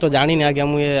ଗାଁର, ମୁଁ ତ ଜାଣିନି ଆଜ୍ଞା,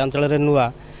 ମୁଁ ଏ ଅଞ୍ଚଳରେ ନୂଆ,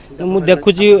 ମୁଁ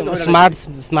ଦେଖୁଛି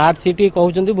ସ୍ମାର୍ଟ ସିଟି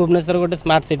କହୁଛନ୍ତି, ଭୁବନେଶ୍ୱର ଗୋଟେ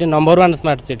smart city, number 1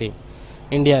 smart city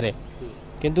ଇଣ୍ଡିଆରେ,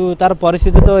 କିନ୍ତୁ ତାର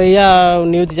ପରିସ୍ଥିତି ତ ଏଇଆ।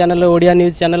 News channel, Odia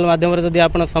news channel ମାଧ୍ୟମରେ ଯଦି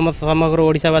ଆପଣ ସମଗ୍ର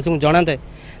ଓଡ଼ିଶାବାସୀଙ୍କୁ ଜଣାନ୍ତେ,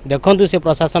 ଦେଖନ୍ତୁ ସେ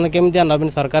ପ୍ରଶାସନ କେମିତିଆ, ନବୀନ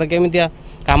ସରକାର କେମିତିଆ,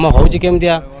 କାମ ହେଉଛି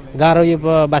କେମିତିଆ, ଗାଁର ଇଏ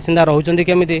ବାସିନ୍ଦା ରହୁଛନ୍ତି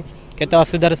କେମିତି, କେତେ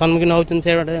ଅସୁବିଧାର ସମ୍ମୁଖୀନ ହେଉଛନ୍ତି,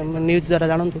 ସେ ନ୍ୟୁଜ୍ ଦ୍ୱାରା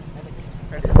ଜାଣନ୍ତୁ।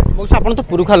 ଆପଣ ତ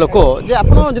ପୁରୁଖା ଲୋକ, ଯେ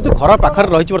ଆପଣ ଯଦି ଘର ପାଖରେ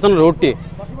ରହିଛି ବର୍ତ୍ତମାନ ରୋଡଟି,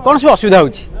 କ'ଣ ସବୁ ଅସୁବିଧା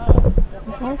ହେଉଛି?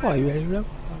 କ'ଣ କହିବେ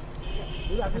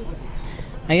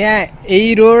ଆଜ୍ଞା, ଏଇ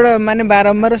ରୋଡ ମାନେ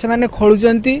ବାରମ୍ବାର ସେମାନେ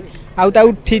ଖୋଳୁଛନ୍ତି, ଆଉ ତାକୁ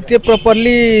ଠିକରେ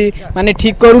ପ୍ରପରଲି ମାନେ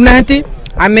ଠିକ କରୁନାହାନ୍ତି,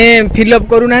 ଆମେ ଫିଲ୍ଅପ୍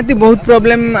କରୁନାହାନ୍ତି, ବହୁତ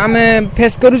ପ୍ରୋବ୍ଲେମ ଆମେ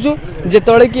ଫେସ୍ କରୁଛୁ।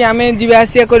 ଯେତେବେଳେ କି ଆମେ ଯିବା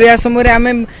ଆସିବା କରିବା ସମୟରେ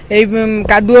ଆମେ ଏଇ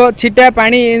କାଦୁଅ ଛିଟା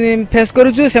ପାଣି ଫେସ୍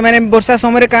କରୁଛୁ, ସେମାନେ ବର୍ଷା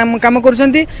ସମୟରେ କାମ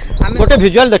କରୁଛନ୍ତି। ଗୋଟେ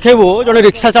ଭିଜୁଆଲ ଦେଖେଇବୁ, ଜଣେ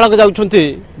ରିକ୍ସା ଚାଳକ ଯାଉଛନ୍ତି,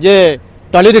 ଯେ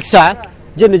ଟଲି ରିକ୍ସା,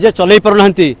 ଯେ ନିଜେ ଚଲେଇ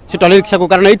ପାରୁନାହାନ୍ତି ସେ ଟଲି ରିକ୍ସାକୁ,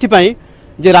 କାରଣ ଏଇଥିପାଇଁ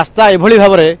ଯେ ରାସ୍ତା ଏଭଳି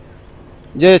ଭାବରେ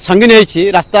ଯେ ସଙ୍ଗୀନ ହେଇଛି,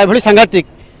 ରାସ୍ତା ଏଭଳି ସାଂଘାତିକ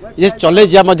ଯେ ଚଲେଇ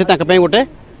ଯିବା ମଧ୍ୟ ତାଙ୍କ ପାଇଁ ଗୋଟେ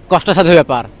କଷ୍ଟସାଧ୍ୟ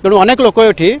ବ୍ୟାପାର। ତେଣୁ ଅନେକ ଲୋକ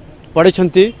ଏଠି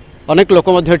ପଡ଼ିଛନ୍ତି, ଅନେକ ଲୋକ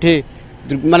ମଧ୍ୟ ଏଠି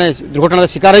ମାନେ ଦୁର୍ଘଟଣାର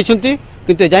ଶିକାର ହେଇଛନ୍ତି,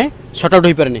 କିନ୍ତୁ ଏଯାଏଁ ସର୍ଟ ଆଉଟ୍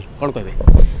ହୋଇପାରେନି। କ'ଣ କହିବେ?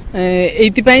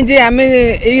 এইଥିପାଇଁ ଯେ ଆମେ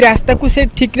ଏଇ ରାସ୍ତାକୁ ସେ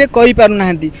ଠିକରେ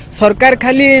କରିପାରୁନାହାନ୍ତି। ସରକାର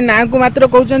ଖାଲି ନାଁକୁ ମାତ୍ର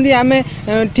କହୁଛନ୍ତି ଆମେ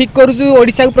ଠିକ କରୁଛୁ,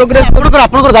 ଓଡ଼ିଶାକୁ ପ୍ରୋଗ୍ରେସ।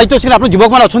 ଆପଣଙ୍କର ଦାୟିତ୍ୱ ଅଛି, ଆପଣ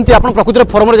ଯୁବକମାନେ ଅଛନ୍ତି, ଆପଣ ପ୍ରକୃତିରେ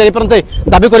ଫୋରମରେ ଯାଇପାରନ୍ତେ,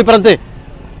 ଦାବି କରିପାରନ୍ତେ।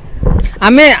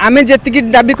 ଆମେ ଯେତିକି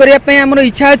ଦାବି କରିବା ପାଇଁ ଆମର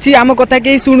ଇଚ୍ଛା ଅଛି, ଆମ କଥା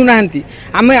କେହି ଶୁଣୁନାହାନ୍ତି।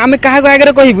 ଆମେ କାହାକୁ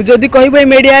ଆଗରେ କହିବୁ? ଯଦି କହିବୁ ଏ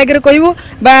ମିଡିଆ ଆଗରେ କହିବୁ,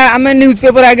 ବା ଆମେ ନ୍ୟୁଜ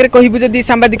ପେପର ଆଗରେ କହିବୁ ଯଦି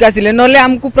ସାମ୍ବାଦିକ ଆସିଲେ, ନହେଲେ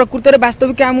ଆମକୁ ପ୍ରକୃତରେ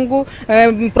ବାସ୍ତବିକ ଆମକୁ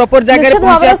ପ୍ରପର ଜାଗାରେ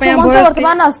ପହଞ୍ଚିବା ପାଇଁ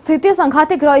ବର୍ତ୍ତମାନ ସ୍ଥିତି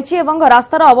ସାଂଘାତିକ ରହିଛି ଏବଂ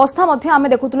ରାସ୍ତାର ଅବସ୍ଥା ମଧ୍ୟ ଆମେ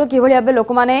ଦେଖୁଥିଲୁ କିଭଳି ଭାବେ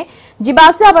ଲୋକମାନେ ଯିବା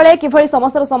ଆସିବା ବେଳେ କିଭଳି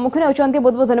ସମସ୍ୟାର ସମ୍ମୁଖୀନ ହେଉଛନ୍ତି।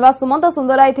 ବହୁତ ବହୁତ ଧନ୍ୟବାଦ। ସୁମନ୍ତ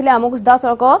ସୁନ୍ଦରାଇ ଥିଲେ ଆମକୁ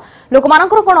ସିଧାସଳଖ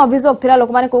ଲୋକମାନଙ୍କର କ'ଣ ଅଭିଯୋଗ ଥିଲା,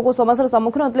 ଲୋକମାନେ କୋଉ କୋଉ ସମସ୍ୟାର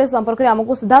ସମ୍ମୁଖୀନ ହେଉଥିଲେ ସେ ସମ୍ପର୍କରେ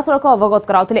ଆମକୁ ସିଧାସଳଖ ଅବଗତ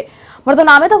କରାଉଥିଲେ। ବର୍ତ୍ତମାନ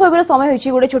ଆମେ ତ କହିବାର ସମୟ ହୋଇଛି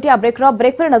ଗୋଟେ ଛୋଟିଆ ବ୍ରେକ୍ର।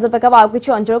 ବ୍ରେକ୍ ପରେ ନଜର ପକାଇବା ଆଉ କିଛି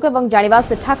ଅଞ୍ଚଳକୁ ଏବଂ ଜାଣିବା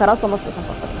ସେଠାକାର ସମସ୍ୟା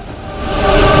ସମ୍ପର୍କରେ।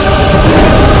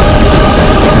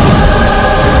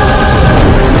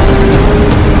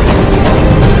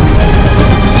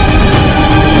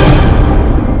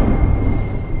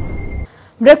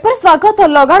 ब्रेक पर स्वागत।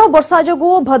 लगाण वर्षा जोगु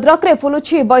भद्रकरे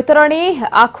फुलुछि बैतरणी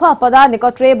आखुआपदा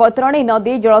निकटरे बैतरणी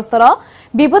नदी जलस्तर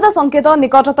विपद संकेत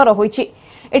निकटतर होइछि।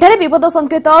 एठारे विपद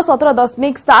संकेत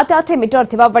 17.78 मीटर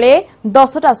थिबा बेले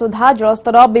 10टा सुधा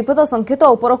जलस्तर विपद संकेत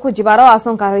उपरकु जिबार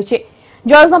आशंका रहिछि।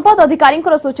 जल संपद अधिकारी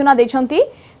सूचना दैछन्ति।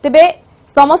 तेबे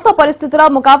समस्त परिस्थितिर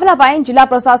मुकाबला पाई जिला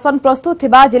प्रशासन प्रस्तुत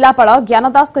थिबा जिलापाल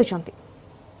ज्ञानदास कहिसन्ति।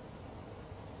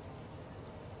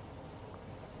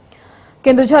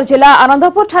 केन्दुझर जिला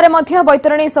आनंदपुर ठारे मध्य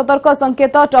बैतरणी सतर्क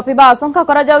संकेत टपिबा आशंका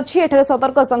करा जाउछि। एठारे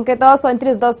सतर्क संकेत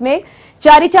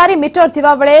 37.44 मीटर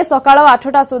थिबा बेले सकाळ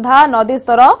 8टा सुधा नदी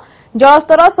स्तर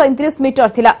जलस्तर 37 मीटर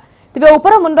थिला। तेबे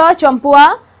उपरमुंड चंपुआ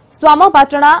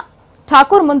स्वामपाटणा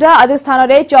ठाकुरमुंडा आदि स्थान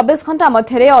रे 24 घंटा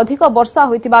मध्यरे अधिक वर्षा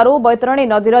होइतिबारु बैतरणी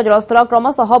नदीर जलस्तर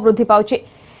क्रमशः वृद्धि पाउछि।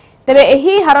 तेबे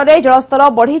एही हारे जलस्तर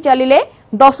बढ़ी चलिले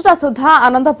 10टा सुधा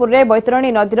आनंदपुर रे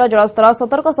बैतरणी नदीर जलस्तर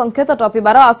सतर्क संकेत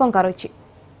टपिबार आशंका रहिछि।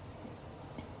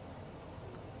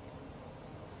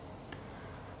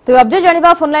 तेबे अब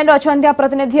जानिबा फोन लाइन रे अछन्ती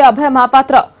प्रतिनिधि अभय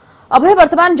महापात्र। अभय,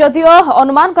 वर्तमान जदिओ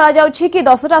अनुमान करा जाउछि कि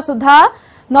 10टा सुधा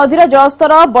नदीर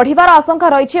जलस्तर बढ़िबार आशंका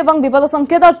रहिछि एवं विपद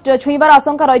संकेत छुईबार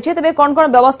आशंका रहिछि, तेबे कोन कोन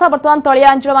व्यवस्था वर्तमान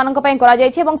तळिया अंचल मानक पय करा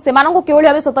जाइछि एवं सेमानकु केवल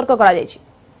भाबे सतर्क करा जाइछि?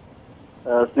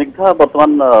 स्निग्धा,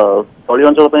 वर्तमान तली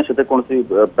अंचल कौन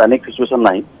पैनिक सिचुएसन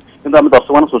ना कि आम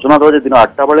दर्शक मान सूचना देवा दिन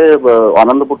 8टा बेले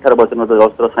आनंदपुर ठारे बैतरणी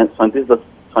जलस्तर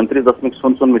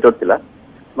 37.00 मीटर थिला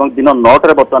और दिन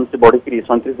 9टार बर्तमान से बढ़ी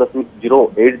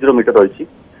 37.080 मीटर रही।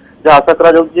 जहाँ आशा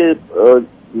करा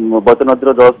बैतरणी नदीर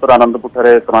जलस्तर आनंदपुर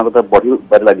ठारे क्रमागत बढ़ी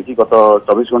लगी। गत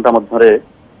 24 घंटा मध्य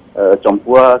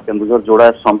चंपुआ केन्दुझर जोड़ा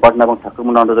संपाटना और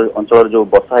ठाकुरमुंडा अंचल जो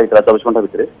वर्षा होता 24 घंटा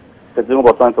भितर से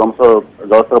बर्तमान क्रमशः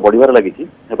जलस्तर बढ़िबार लगी।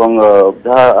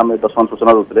 जहाँ आम दर्शक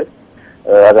सूचना देते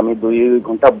आगामी 2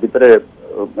 घंटा भितर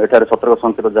एठारे सतर्क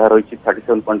संकेत जहाँ रही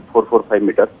 37.445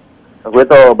 मीटर हुए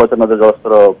तो बचन नदी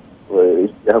जलस्तर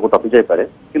यहाँ टपी जापे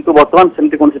किंतु बर्तमान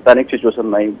सेमती कौन पैनिक सिचुएशन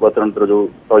ना बर्तमान जो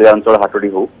तलिया अंचल हाटडी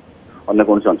हो अन्य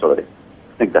कौन अंचल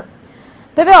स्निग्धा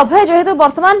तेबे अभय जेहेतु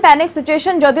वर्तमान पैनिक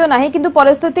सिचुएशन जदियो नाही किंतु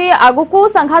परिस्थिति आगुकू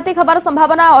सांघातिक हबार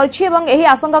संभावना अछि एवं एही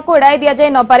आशंका को एड़ाई दिया जाय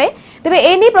न पारे तेबे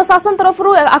एनी प्रशासन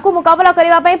तरफरु आकु मुकाबला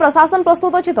करिवा पई प्रशासन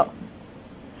प्रस्तुत अछि तो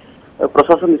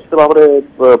प्रशासन निश्चित भाव में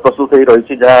प्रस्तुत ही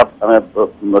रही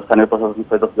स्थानीय प्रशासन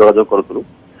सहित जोगाजोग करूँ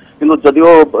किंतु जदियो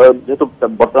जेहेतु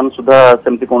बर्तमान सुधा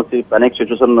सेमती कौन पैनिक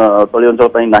सिचुएशन तली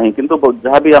अंचल ना किंतु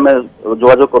जहाँ भी आम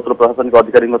जोगाजोग करूँ प्रशासनिक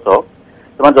अधिकारी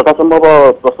यथासंभव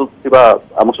प्रस्तुत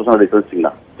आम सूचना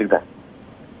ठीक है।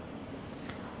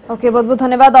 ओके बहुत बहुत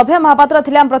धन्यवाद अभय महापात्र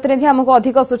थिले हम प्रतिनिधि हमको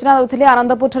अधिक सूचना देउथिले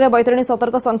आनंदपुर ठारे बैतरणी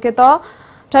सतर्क संकेत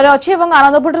ठारे अछि एवं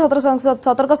आनंदपुर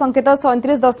सतर्क संकेत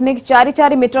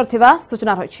 37.44 मीटर थिबा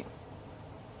सूचना रहिछि।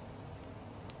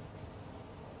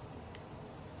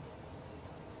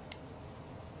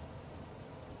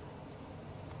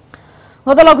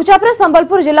 गत लघुचाप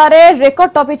संबलपुर जिले में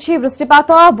रेकर्ड टपिछि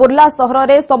वृष्टिपात बुर्ला सहर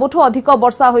में सबुठु अधिक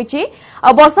वर्षा होइछि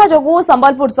आ वर्षा जोगु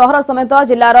संबलपुर सहर समेत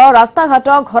जिलार रास्ताघाट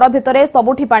घर भितर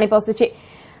सबुठी पानी पशिछि।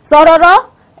 सहरर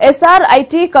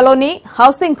एसआरआईटी कॉलोनी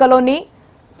हाउसिंग कॉलोनी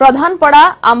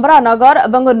प्रधानपड़ा आंब्रा नगर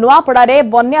और नुआपड़ा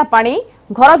बन्या पानी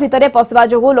घर भितर पशिबा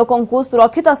जोगु लोकंकु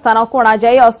सुरक्षित स्थान को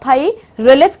अणाଯାଇ अस्थायी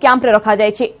रिलीफ कैंप रे रखा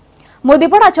जायछि।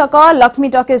 मुदीपड़ा छक लक्ष्मी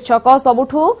टॉकीज छक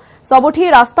सबुठी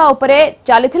रास्ता उपरे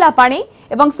चलीथिला पानी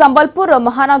एवं संबलपुर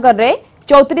महानगर रे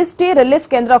 34 टी रिलीफ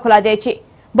केन्द्र खोला जायछि।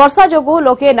 वर्षा जोगु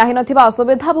लोके नाही नथिबा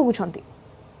असुविधा भोगुछंती।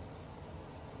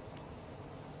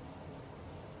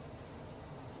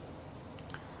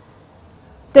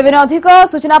 तेबे अधिक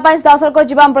सूचना पाई दासरक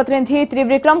जीवाम प्रतिनिधि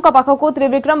त्रिविक्रम का पाखकु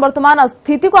त्रिविक्रम वर्तमान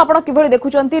स्थिति को आपण किभଳି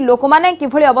देखुचंती लोक माने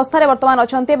किभଳି अवस्था रे वर्तमान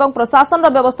अछंती एवं प्रशासन रो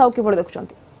व्यवस्था को किभଳି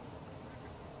देखुचंती।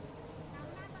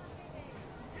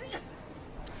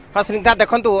 हाँ स्निग्धा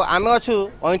देखु आम अच्छु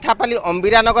अईठापाली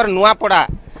अंबिरा नगर नुआपड़ार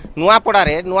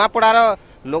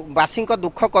बासी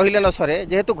दुख कहले न सरे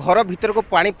जेहेतु घर भीतर को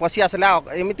पानी पशि आसला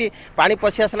एमती पानी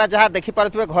पशि आसला जहाँ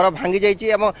देखिपे घर भांगी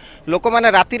जाइए लोक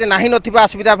मैंने राति ना नथिबा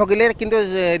असुविधा भोगिले किंतु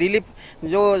रिलीफ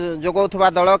जो जोगौथुबा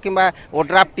दल किंबा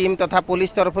ओड्राफ टीम तथा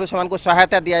पुलिस तरफ से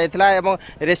सहायता दि जाइथिला एवं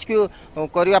रेस्क्यू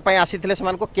करने आसीथिले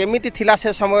सेमानको केमिति थिला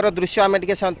से समय दृश्य आम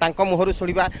टे मुहर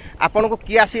शुणा आपन को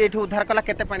किए आसी ये उद्धार कला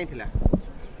केते पानी थिला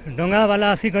डंगा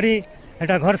वाला आसिकरी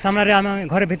एटा घर सामने आम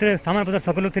घर भितर सामान पत्र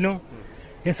सकलुथिलु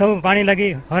ये सब पानी लगी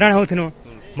हैरान होथिनु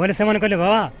बोले से कहले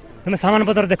बाबा तुम सामान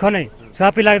पत्र देख नहीं छुआ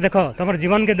पिला देख तुम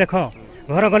जीवन के देख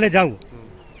घर गले जाऊ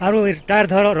आरु टायर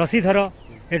धर रसी धर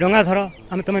ये डंगा धर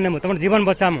आम तुम नेमु तुम जीवन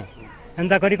बचाम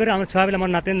एंता करी आम छुआ पिला मोर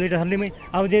नातिन दुईटा धरली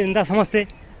आउ जे एंता समस्ते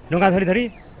डंगा धरी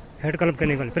धरी हेड क्लब के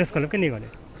नहीं गले प्रेस क्लब के नहीं गले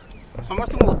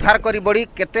समस्त उद्धार करी बड़ी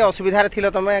केते असुविधा रे थिलो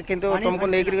तमे किंतु तुमको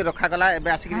नेगरी रखा गला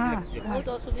एबे आसिक बहुत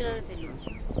असुविधा रे थिलो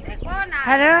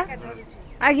हेलो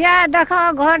आज्ञा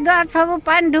देखो घर द्वार सब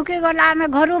पानी ढुकी गला हमें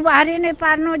घर बाहरी नहीं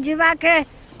पारनु जीवा के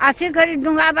आसी करी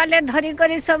डुंगा वाले धरी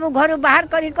करी सब घर बाहर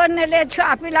करी करने ले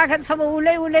छुआ पिला के सब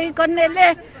उलई उलई करने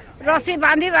ले रस्सी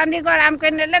बांधी बांधी कर आम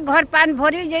करने ले घर पानी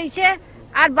भरी जैसे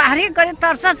और बाहरी करी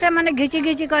तरस से माने घिची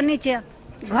घिची करनी छे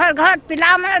घर घर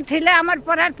पिला में थिले हमर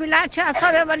परार पिला छ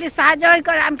सब बोली साहाय्य होई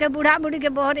कर आम के बूढ़ा बूढ़ी के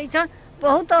बहरी छ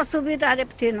बहुत असुविधा रे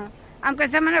थिनो आम के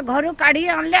से माने घर काढ़ी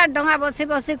अनले डंगा बसी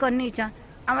बसी करनी छ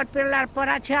हमर पिलार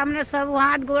परा छ हमने सब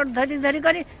हाथ गोड़ धरी धरी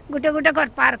करी गुटे गुटे कर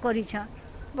पार करी छ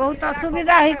बहुत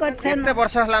असुविधा ही कर छ केते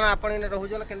वर्ष हला ना आपण ने रहु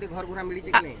जला केंदी घर घुरा मिली छ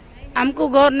कि नहीं हमको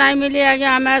घर नहीं मिली आगे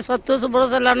हमें 70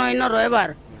 वर्ष हला न इन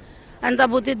रहबार एंता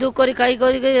बुद्धि दुख करी खाई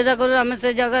करी आम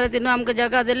से जगह दिन आमको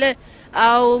जगह देले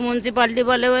आउ म्युनिसिपालिटी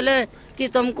वाले बोले कि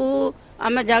तुमको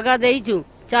आम जगह देचु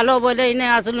चलो बोले इन्हें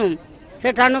आसलु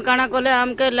से ठानु काଣା कले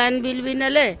आमके लाइन बिल भी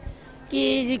नेले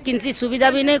कि किसी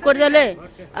सुविधा भी नहीं करदेले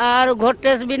और घर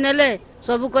टेस्ट भी नेले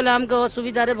सब कले आमके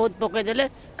असुविधा रे बहुत पकई देले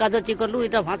कादची करलु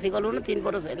इटा फांसी गलु न 3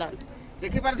 बरस हैला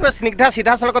देखि पारथबे स्निग्धा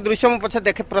सीधा सड़क दृश्य मु पछे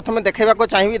देखे प्रथम देखेबा को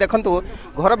चाहिबी देखंतु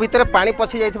घर भीतर पानी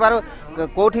पसी जाइथिबार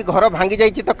कोठी घर भांगी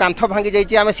जाइछि तो कांथ भांगी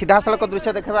जाइछि आमे सीधा सड़क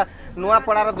दृश्य देखेबा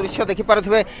नुआपड़ार दृश्य देखि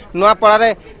पारथबे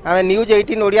नुआपड़ारे आमे न्यूज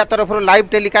 18 ओडिया तरफ लाइव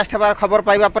टेलीकास्ट हेबार खबर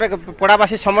पाइबा परे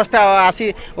पड़ावासी समस्त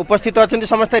आसी उपस्थित अछन्ति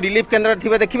समस्त रिलीफ केन्द्र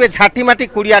थिबे देखिबे झाटी माटी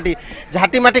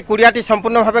कुड़ियाटी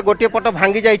संपूर्ण भाबे गोटे पट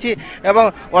भांगी जाइछि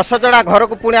एवं असजड़ा घर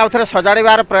को पुणी आउथरे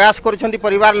सजाड़ीबार प्रयास करूछन्ति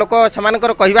परिवार लोक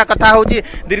समानकर कहिबा कथा होउछि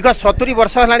दीर्घ 70 70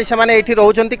 वर्ष है से ये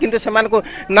रोचंती किंतु सेमानकु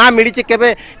ना मिली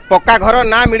केबे पक्का घर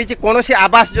ना मिली कौन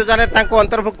आवास योजना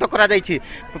अंतर्भुक्त करा जायछि।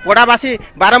 पड़ावासी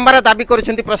बारंबार दाबी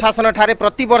करुछंती प्रशासन ठारे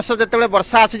प्रति वर्ष जेतेबेले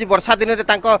वर्षा आसुछि वर्षा दिन रे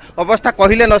तांको अवस्था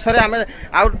कहिले न सरे। आमे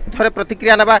आउ थरे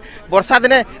प्रतिक्रिया नबा। वर्षा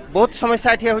दिने बहुत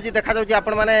समस्या एठी होछि देखा जाउछि।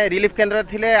 आपण माने रिलीफ केंद्र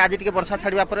थिले आज टिके वर्षा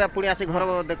छाड़िबा पर पुणी आसी घर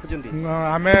देखुछंती।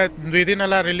 आमे 2 दिन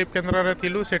हला रिलीफ केंद्र रे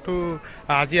थिलु सेठू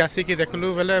आज आसी की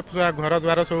देखलु बेले पूरा घर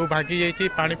द्वार सब भागी जाइछि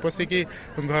पानी पसी की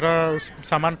घर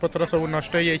सामान पत्र सब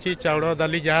नष्ट हो जाइछि। चाउल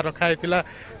दाली जहाँ रखा हैतिला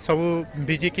सब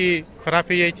भिजी की खराब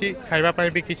हो जाइछि। खाइबा पई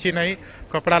भी किछि नहीं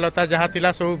कपड़ा लता जहाँ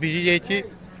थिला सब भिजी जाइछि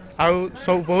आउ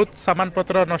सब बहुत सामान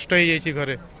पत्र नष्ट हो जाइछि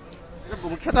घरे।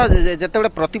 मुख्यतः जिते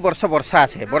प्रति वर्ष वर्षा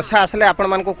आसे वर्षा आसले आपण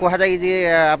मान को कहा जाए जे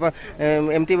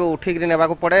एमती उठिक नेबा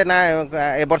को पड़े ना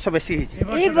ए वर्ष बेसी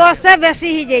ही वर्ष बेसी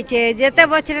ही जाइछे जेते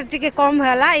बछरे टिके कम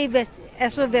होला ई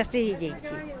एसो बेसी ही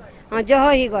जाइछे हां जो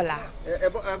ही गला।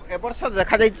 ए वर्ष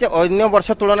देखा जाइछे अन्य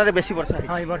वर्ष तुलना रे बेसी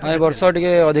वर्षा ए वर्ष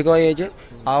टिके अधिक होई जाइछे।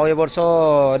 आ ए वर्ष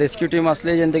रेस्क्यू टीम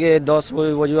आसले जेंते के 10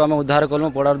 बजे हम उद्धार करलु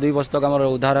पड़ार 2 बजे तक हमर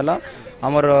उद्धार हला।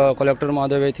 हमर कलेक्टर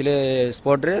महोदय थिले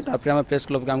स्पॉट रे तापर हम प्रेस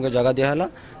क्लब के हमके जगह दिया हला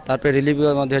तापर रिलीफ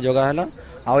मध्ये जगह हला।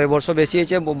 आ ए वर्ष बेसी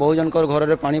हेचे बहु जन को घर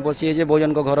रे पानी पसी हेचे बहु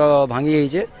जन को घर भांगी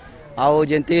हेचे। आउ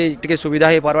जेंती टिके सुविधा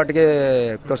हे पारवा टिके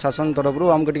प्रशासन तरफ रु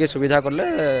हमके टिके सुविधा करले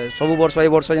सब वर्ष ए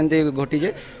वर्ष जेंती घटी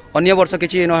जे अन्य वर्ष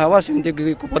किछि न हवा सेमती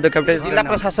पदक्षेप जिला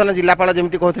प्रशासन जिलापाल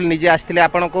जेमती कहथिल निजे आस्थिले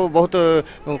आपण को बहुत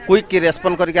क्विक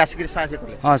रेस्पॉन्ड करके आसिक सहायता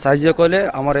करले। हां सहायता करले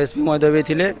हमर एसपी महोदय भी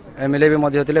थिले एमएलए भी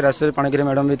मध्य थिले राष्ट्रीय पाणिग्री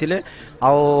मैडम भी थिले।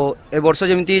 आउ ए वर्ष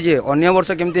जेमती जे अन्य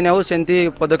वर्ष केमती न हो सेमती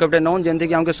पदक्षेप न जेंती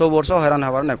कि हमके सब वर्ष हैरान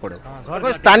हवार न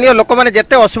पड़े। स्थानीय लोक माने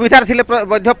जेते असुविधा थिले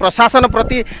मध्य प्रशासन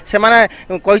प्रति से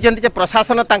माने कहिसंती जे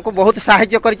प्रशासन तांको बहुत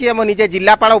सहायता करछि। हम निजे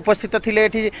जिलापाल उपस्थित थिले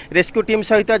एठी रेस्क्यू टीम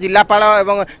सहित जिलापाल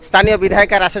एवं स्थानीय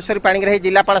विधायक राशेश्वरी पाणिग्राही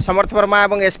जिलापाल समर्थ वर्मा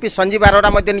एवं एसपी संजीव अरोड़ा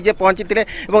मध्य निजे पहुंचीथिले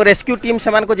एवं रेस्क्यू टीम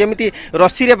सेमान को जेमिति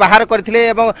रस्सी रे बाहर करथिले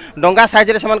एवं डंगा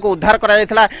साहाय्य रे सेमान को उद्धार करा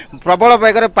जायथिला। प्रबल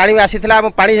बेगर पानी आसीथिला एवं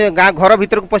पानी घर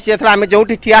भीतर को पसि जायथिला। आमे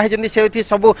जोठी ठिया हेजंती सेठी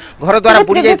सब घर द्वारा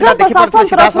बुडी जायथिला। देखि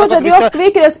परथि जदियो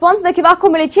क्विक रेस्पॉन्स देखिबा को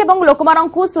मिलिछि एवं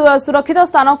लोकमानंकु सुरक्षित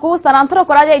स्थान को स्थानांतर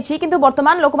करा जायछि किंतु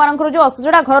वर्तमान लोकमानंकर जो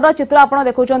असजडा घरर चित्र आपण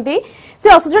देखुचंती से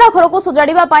असजडा घर को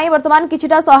सजाडिबा पई वर्तमान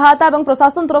किछिटा सहायता एवं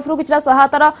प्रशासन तरफरु किछिटा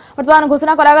सहायतार वर्तमान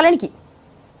घोषणा करा गलेन कि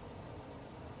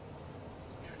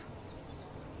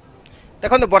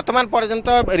देखो वर्तमान पर्यंत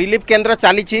रिलीफ केन्द्र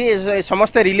चली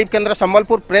समस्त रिलीफ केन्द्र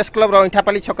संबलपुर प्रेस क्लब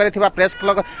रईठापाली छकरे थिबा प्रेस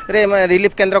क्लब रे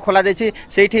रिलीफ केन्द्र खोला जायछि।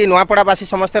 सेठी नुआपड़ावासी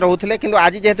समस्त रहउथिले किंतु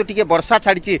आज जेहेतु टिके वर्षा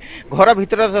छाड़ी घर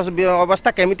भीतर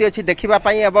अवस्था केमिति अछि देखिबा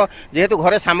पई एवं जेहेतु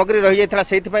घरे सामग्री रही जायथिला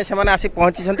सेहि पई सेमाने आसी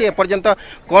पहुंची एपर्यंत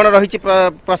कोन रहिछि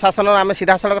प्रशासन आमे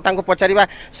सीधा सड़क तांको पचारिबा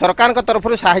सरकार को तरफ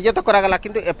सहायता तो करागला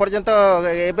किंतु एपर्यंत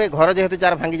एबे घर जेहेतु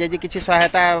जार भांगी जायछि किछि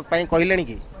सहायता पई कहिलेनी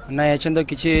कि नहीं एछन तो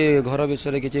किछि घर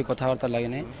विषय किछि कथावार्ता लागि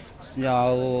नहीं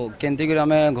आउ केंती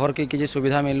आम घर के किछि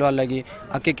सुविधा मिलवार लगी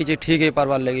आके किछि ठीक हो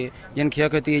पार्बार लगी जेन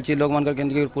क्षयक्षति होती लोक मान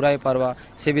केंती पूरा हो पार्बा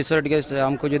से विषय टिके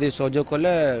हमको जदि सहयोग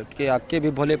कले कि आके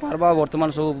भी भले पार्बा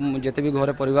वर्तमान सब जेते भी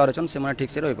घर परिवार अछन से माने ठीक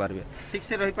से रहि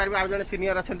पारबे आ जने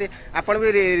सीनियर अछंती आपण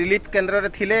भी रिलीफ केंद्र रे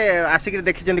थिले आसिक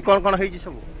देखि कोन कोन होई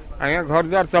सब आगे घर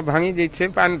द्वार सब भांगी जाइए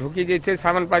पानी ढुकी जाइए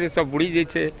सामान पानी सब बुड़ी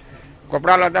जाइए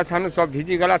कपड़ा लता छानु सब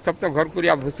भिजी गला सब तो घर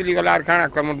कुरिया भुसली गला आर काना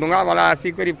कम डुंगा वाला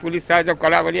आसी करी पुलिस सहायता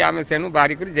कला बोली आमे सेनु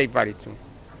बाहरी करी जाई पारिछु।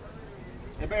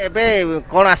 एबे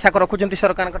कोन आशा को रखुचंती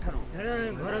सरकार का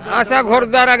ठारू आशा घर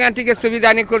द्वार आगे टिके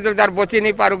सुविधा नहीं कर दार बची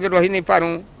नहीं पारू के रही नहीं पारू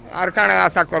आर काना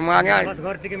आशा करम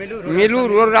आगे मिलू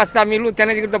रोड रास्ता मिलू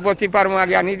तेने तो बची पारू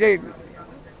आगे निजे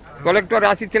कलेक्टर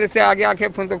आसी थे से आगे आखे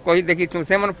फोन तो कही देखी छु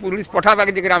से मन पुलिस पठाबा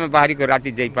के जगह में बाहरी कर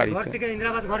राती जाई पारी छु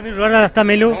इंदिराबाद घर में रोड रास्ता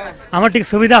मिलू हमर टिक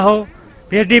सुविधा हो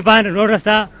पीएचडी पान रोड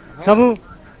रास्ता सब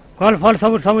कल फल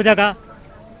सब जगह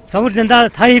सब जनता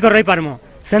थाई कर रही पारमो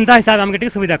सेंता हिसाब हमके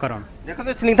टिक सुविधा करम।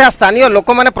 देखो स्निग्धा स्थानीय लोक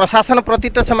मैंने प्रशासन प्रति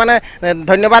तो से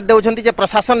धन्यवाद देउछंती जे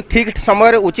प्रशासन ठीक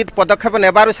समय उचित पदक्षेप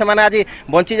नेबारु से आज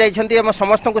बंची जाइछंती एवं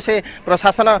समस्त को से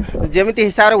प्रशासन जेमिति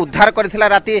हिसाब रे उद्धार करथिला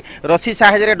राती रसी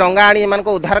साहाय्य रे डंगा आनी एमान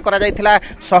को उद्धार करा जाइथिला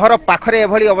शहर पाखरे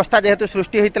एभली अवस्था जेहेतु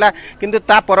सृष्टि होइतिला किंतु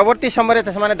ता परवर्ती समय रे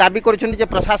से दाबी करूछंती जे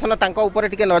प्रशासन तांको ऊपर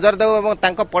टिके नजर देउ एवं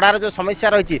तांको पड़ार जो समस्या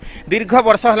रहिछि दीर्घ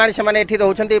वर्ष हलानी से एठी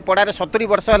रहउछंती पड़ार 70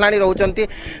 वर्ष हलानी रहउछंती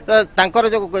तो तांकर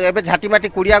जो एबे झाटी माटी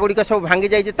कुड़िया गुड़िक सब भांगी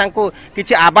जाइछि तांको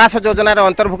किछि आवास योजना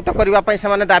अंतर्भुक्त करने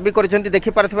से दाबी कर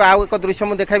देखिपे आउ एक दृश्य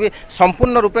मुझे देखाबी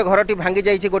संपूर्ण रूपे घरटी भांगी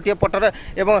जाइए गोटे पटर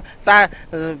एवं ता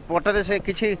पटरे से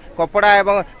किछि कपड़ा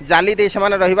एवं जाली दे से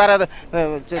रहिबार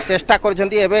चेष्टा कर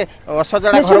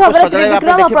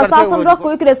प्रशासन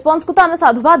क्विक रेस्पॉन्स को आम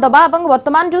साधुवाद दबा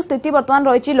वर्तमान जो स्थिति वर्तमान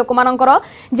रही लोक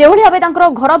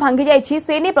भाव घर भांगी जाइए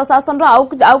से नहीं प्रशासन आउ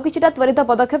कि त्वरित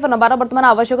पदक्षेप नबार वर्तमान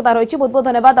आवश्यकता रही। बहुत बहुत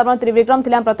धन्यवाद आप त्रिविक्रम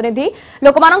थे प्रतिनिधि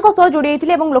लोक जोड़ी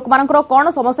लोक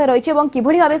कौन समस्या रही कि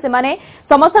भाव से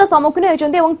समस्या सम्मुखीन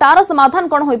होती तार समाधान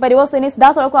कौन हो पार से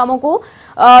सीधा सड़क आमको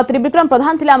त्रिविक्रम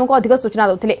प्रधान थे आमको अधिक सूचना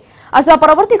देते। आसवा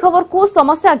परवर्ती खबर को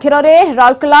समस्या घेर में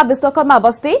राउरकेला विश्वकर्मा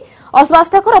बस्ती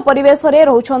अस्वास्थ्यकर परिवेश में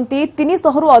रोचंती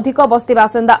 300 रु अधिक बस्ती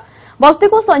बासिंदा बस्ती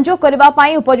को संजोग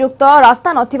करने उपयुक्त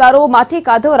रास्ता नथिबारु माटी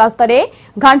कादो रास्ता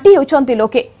घांटी होउछंती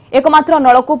लोके एकमात्र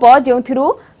नलकूप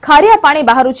जो खारिया पानी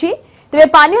बाहरुछि तेरे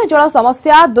पानीय जल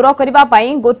समस्या दूर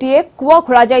करने गोटे कूଅ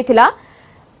खोल जाइथिला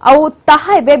आउ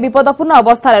ताहा एबे विपदपूर्ण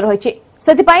अवस्था रही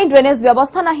सेथिपाई ड्रेनेज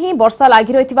व्यवस्था नहीं वर्षा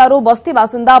लागि रहिथिबारु बस्ती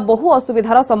बासिंदा बहु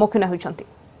असुविधार सम्मुखीन होइछंती।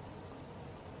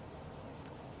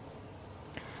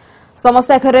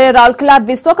 समस्या घरे राउरकेला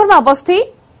विश्वकर्मा बस्ती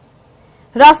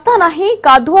रास्ता नहीं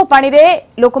कादुओ पानी रे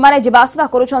लोक माने जीवासवा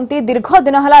करुछंती दीर्घ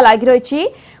दिन हला लागि रहिछि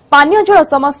पानीय जल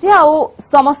समस्या और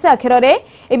समस्या घेर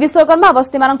में विश्वकर्मा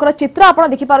बस्ती मानकर चित्र आप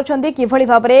देखिपुंट किभली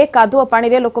भाव में कादुओ पानी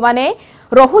रे लोक माने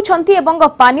रहुछंती एवं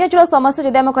पानीय जल समस्या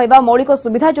जदि आम कहबा मौलिक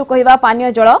सुविधा जो कहबा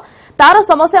पानीय जल तार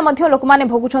समस्या मध्य लोक माने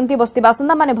भोगुछंती बस्ती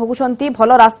बासिंदा माने भोगुछंती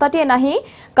भल रास्ताटे नाही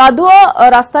कादुओ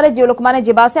रास्ता रे जे लोक माने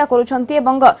जीवासिया करुछंती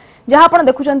एवं जहां आपण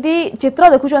देखुछंती चित्र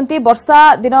देखुछंती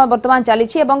वर्षा दिन वर्तमान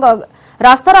चलीछि एवं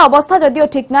रास्तार अवस्था जदिओ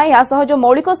ठीक नाही या सह जो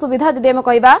मौलिक सुविधा जदि आम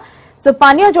कहबा से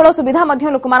पानीय जल सुविधा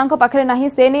लोक पाखे नहीं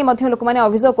से नहीं लोक मैंने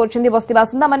अभियोग कर बस्ती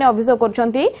बासिंदा मैंने अभियोग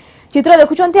कर चित्र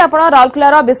देखुं आप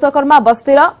राउरकेलार विश्वकर्मा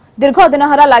बस्तीर दीर्घ दिन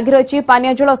हरा लगी रही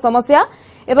पानीय जल समस्या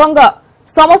एवं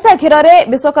समस्या घेर में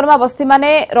विश्वकर्मा बस्ती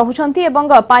माने रहुछंती एवं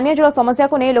पानीय जल समस्या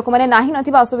को नहीं लोक मैंने नाही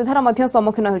नथिबा असुविधार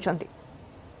सम्मुखीन होइछंती।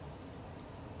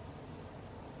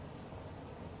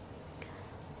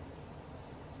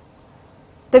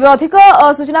 तेबे अधिक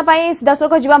सूचना पाई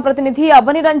सीधासख जीवा प्रतिनिधि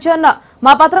अबनी रंजन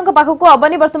महापात्र पाखक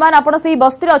अबनी वर्तमान आपण से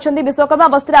बस्ती अच्छी विश्वकर्मा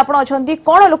बस्ती आप अच्छी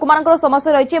कौन लोक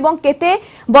समस्या रही केते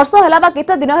वर्ष है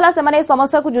केते दिन है से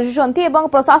समस्या को जुझुंट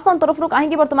प्रशासन तरफ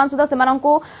कहीं वर्तमान सुधा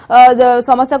से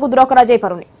समस्या को दूर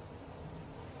कर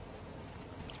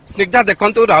स्निग्धा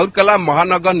देखंतु राउरकेला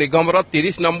महानगर निगम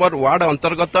 30 नंबर वार्ड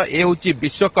अंतर्गत ए होची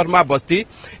विश्वकर्मा बस्ती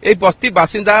ए बस्ती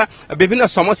बासिंदा विभिन्न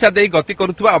समस्या दे गति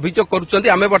करुवा अभियोग करुचंदी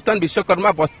आमे वर्तमान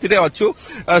विश्वकर्मा बस्ती रे अछु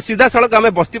सीधा सड़क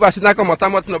आमे बस्ती बासिंदा को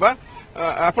मतामत नबा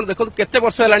आपण देखंतु केते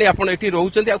वर्ष हलानी आपण एठी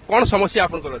रहउचंदी आ कोन समस्या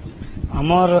आपण कर अछि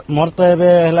हमर मोर तो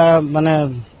एबे हला माने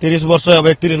 30 वर्ष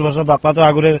एबे 31 वर्ष बापा तो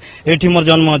आगुरे एठी मोर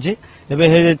जन्म अछि एबे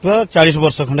हे जैतो 40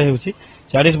 वर्ष खंडे होउची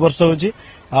 40 वर्ष होउची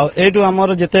आ एटू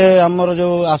हमर जेते हमर जो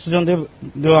आसुचंती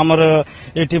जो हमर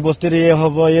एठी बस्ती रे ये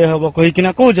हबो कहि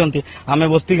किना कहउचंती आमे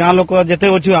बस्ती गां लोक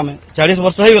जेते अछु आमे 40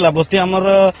 वर्ष होई गेला बस्ती हमर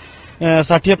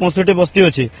 60-65 बस्ती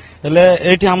अच्छी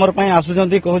एठी हमर पई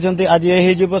आसुचंती कहउचंती आज ये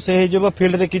हे जिवो से हे जिवो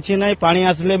फील्ड रे किछि नै पानी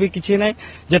आसले भी किछि नै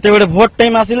जेते बेले वोट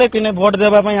टाइम आसिले किने वोट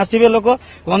देबा पई आसीबे लोक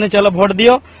कहने चलो वोट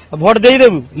दियो वोट देई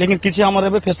देबु लेकिन किछि हमर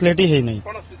एबे फैसिलिटी हे नै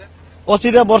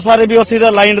असुविधा वर्षा रे भी असुविधा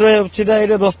लाइन रे असुविधा ए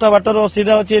रास्ता बाटर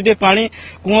असुविधा अछि एठी पानी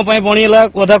कुओ पई बणीला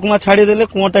कोधा कुआ छाडी देले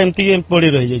कुओटा एम्ति पड़ी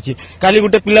रहि जाइछि काली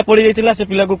गुटे पिला पड़ी जाइतिला से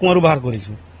पिला को कुआरु बाहर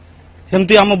करिछु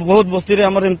सेमती हम बहुत बस्ती रे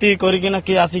हमर एम्ति करिकिना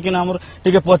के आसिकिना हमर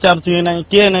टिके पचारछु नै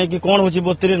के नै कि कोन होछि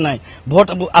बस्ती रे नै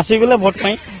वोट आसी गेले वोट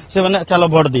पई से माने चलो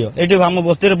वोट दियो एठी हम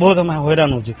बस्ती रे बहुत हम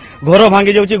हैरान होछि घर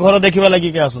भांगी जाउछि घर देखिबा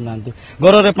लागि के आसुनांती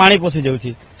घर रे पानी पसी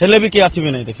जाउछि हेले भी के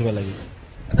आसीबे नै देखिबा लागि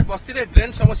अच्छा बस्ती रे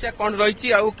ड्रेन समस्या कोन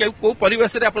रहिछि आ को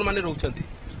परिवेश रे आपण माने रहउछंती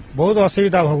बहुत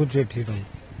असुविधा भगुछि एठी रही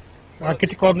आ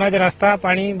किछ करना रास्ता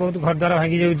पानी बहुत घर द्वारा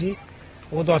भांगी जाउछि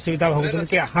बहुत असुविधा भगुछि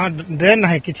कि हां ड्रेन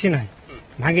नाही किछि नाही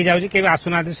भांगी जाउछि के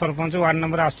आसुना सरपंच वार्ड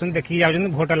नंबर आसुन देखि जाउछन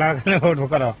वोट लागे वोट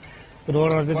कर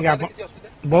रोड जति आप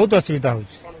बहुत असुविधा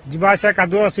होछि जीवा आशा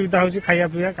कादुआ असुविधा होछि खाइया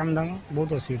पिया काम दाम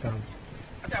बहुत असुविधा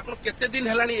होछि। अच्छा आपण केते दिन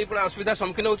हलानी ए बडा असुविधा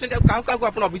सम्मुखीन होछन आ काउ काउ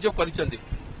आपण अभियोग करिसंती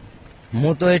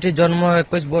मु तो एठी जन्म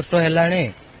 21 वर्ष हेलानी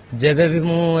जेबे भी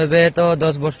मु एबे तो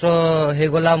 10 वर्ष हे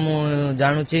गला मु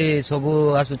जानुची सबु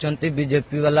आसुचंती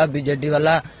बीजेपी वाला बीजेडी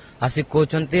वाला आसी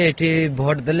कहते एठी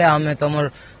भोट देले आमे तमर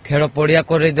खेल पड़िया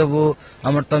कर देबू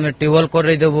आमर तमे ट्यूबवेल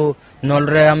कर देबू नल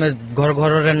रे आमे घर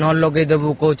घर रे नल लगे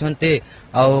देबू कहते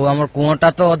आमर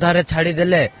कुआटा तो अधारे छाड़ी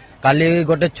देले काली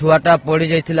गोटे छुआटा पड़ी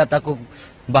जाइथिला ताको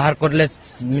बाहर करले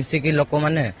मिसिकी लोक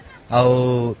माने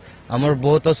आमर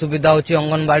बहुत असुविधा होची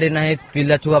अंगनबाड़ी नहीं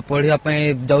पिला छुआ पढ़िया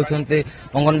जाउछन्ते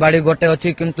अंगनबाड़ी गोटे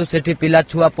अच्छी किंतु सेठी पिला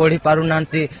छुआ पढ़ी पारु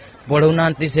नांती पढ़ू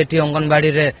नांती सेठी अंगनबाड़ी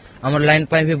रे हमर लाइन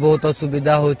पाई भी बहुत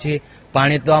असुविधा होची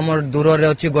पानी तो हमर दूर रे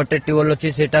अच्छी गोटे ट्यूबवेल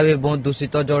अच्छी सेटा भी बहुत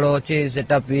दूषित जल अच्छी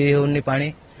सेटा पी होनी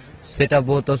पानी सेटा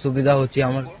बहुत असुविधा होची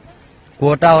हमर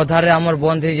कोटा अधारे हमर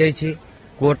बंद हो जाइछि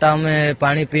कोटा में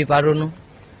पानी पी पारुनु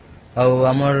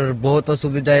आमर बहुत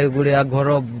असुविधा गुड़िया घर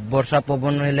वर्षा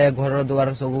पवन हेले घर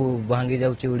द्वार सब भांगी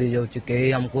जाउची उड़ी जाउची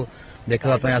केही हमको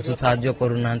देखबा पय आसु सहाय्य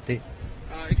करू नांती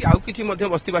एठी आउ किछि मध्य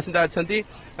बस्ती बासिंदा अछंती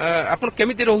आपण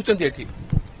केमिति रहउचंती एठी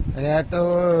ए तो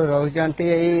रहउचंती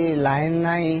एई लाइन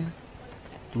नहीं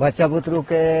बच्चा बुतरू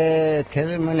के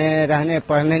खेल मने रहने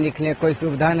पढ़ने लिखने कोई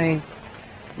सुविधा नहीं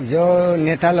जो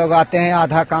नेता लोग आते हैं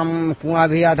आधा काम कुआं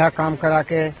भी आधा काम करा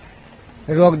के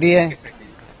रोक दिए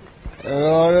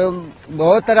और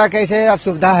बहुत तरह के ऐसे अब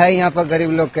सुविधा है यहाँ पर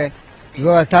गरीब लोग के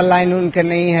व्यवस्था लाइन उनके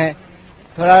नहीं है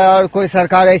थोड़ा और कोई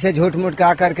सरकार ऐसे झूठ मूठ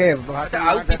का करके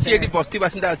आउ किछि एठी बस्ती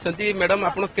बासिंदा अछंती मैडम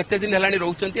आपण केते दिन हेलानी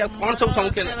रहउचंती आ कोन सब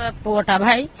सम्मुखीन पोटा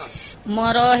भाई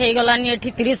मोर हे गलानी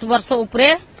एठी 30 वर्ष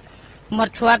ऊपरे मोर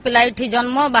छुआ पिला एठी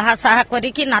जन्म बाहा साहा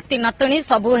करी की नाती नातनी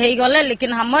सब हे गले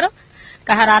लेकिन हमर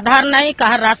कहार आधार नहीं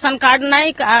कहार राशन कार्ड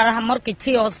नहीं कहार हमर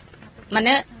किछि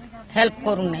माने हेल्प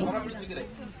करू नहीं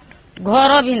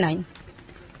घर भी नहीं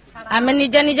आमे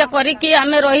निजे निजे करी की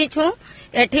आमे रही छु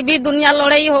एठी भी दुनिया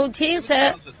लड़ाई होउछि से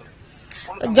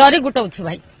जरी गुटाउछि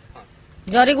भाई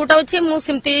जरी गुटाउछि मु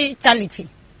सिमती चाली छी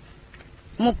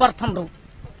मु प्रथम रो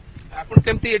आपण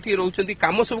केमती एठी रहउचंती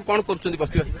काम सब कोन करचंती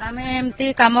बस्ती आमे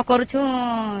एमती काम करछु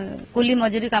कुली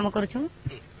मजूरी काम करछु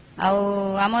आ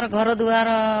हमर घर दुआर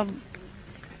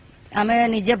आमे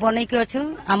निजे बनै के अछु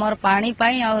हमर पानी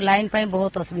पाई आ लाइन पाई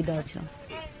बहुत असुविधा अछु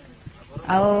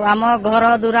आम घर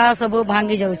दुरा सब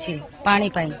भांगी जाउछि पानी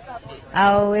पाई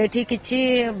एठी किछि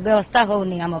व्यवस्था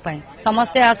होउनी आम पाई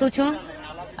समस्ते आसुछु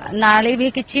नाली भी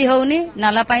किछि होउनी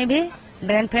नाला पाई भी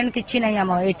ड्रेन फैन किछि नहीं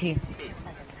आम एठी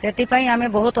सेति पाई आमे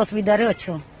बहुत असुविधा रे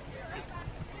अछु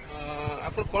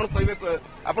आपण कोन कहबे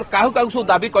आपण काहू काहू सब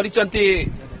दाबी करिसंती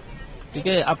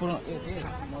ठीके आपण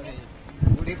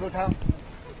बुढ़ी को उठाओ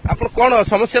आपण कोन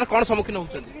समस्या कोन सम्मुखीन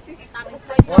होउचंती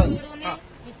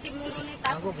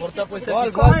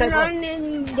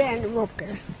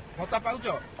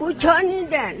कुछ नहीं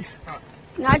देन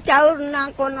ना चाउर ना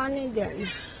कोनो नहीं देन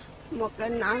मोके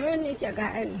नामे नहीं जगह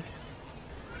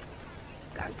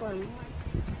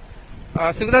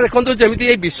सुविधा देखो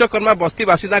जमी विश्वकर्मा बस्ती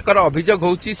बासिंदा अभियोग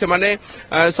होउची सेमाने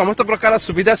समस्त प्रकार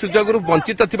सुविधा सुजोग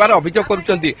वंचित थिबार अभियोग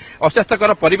करुचंती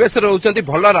अस्वास्थ्यकर परिवेश रहउचंती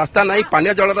भल रास्ता नहीं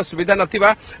पानी जलर सुविधा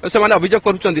नथिबा सेमाने अभियोग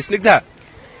करुचंती स्निग्धा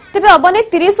तेबे अबने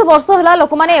 30 वर्ष होला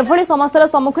लोक माने एभली समस्यार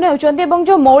सम्मुखीन होउचंती एवं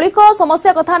जो मौलिक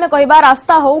समस्या कथा हमें कहबा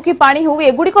रास्ता हो कि पानी हो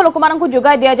एगुडी को लोक मानकु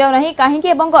जोगाई दिया जाउ नहीं काहेकि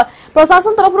एवं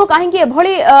प्रशासन तरफरु काहेकि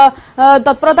एभली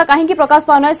तत्परता काहेकि प्रकाश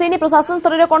पाउना सेनी प्रशासन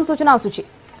स्तर रे कोन सूचना आसुची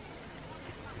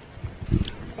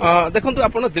देखंतु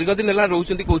आपण दीर्घ दिन हेला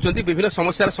रहउचंती कहउचंती विभिन्न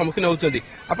समस्यार सम्मुखीन होउचंती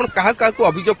आपण काहा काहा को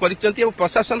अभियोग करिसंती एवं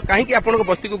प्रशासन काहेकि आपण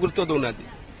बस्ती को गुरुत्व दउनाती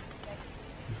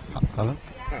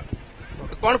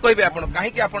कोन कहबे आपण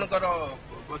काहेकि आपणकर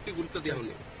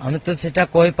आम तो सेटा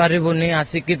कहि पारिबुनी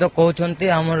आसिकी तो कहउचंती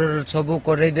हमर सबु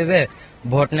करै देबे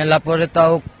भोट नेला परे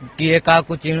तो किए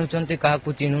काकू चिनुचंती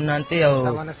काकू चिनु नांती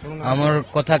हमर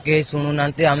कथा के सुनु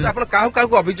नांती हम आपण काहू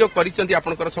को अभियोग करिसंती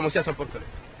आपणकर समस्या संपर्क रे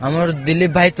हमर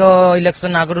दिलीप भाई तो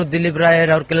इलेक्शन आगरु दिलीप राय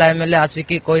राउरकेला एमएलए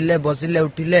आसिकी कहले बसिले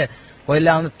उठिले कहले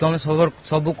हम तुम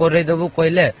सबु करै देबु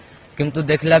कहले किंतु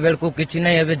देखला बेल को किछि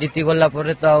नै एबे जीती गला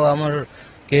परे तो हमर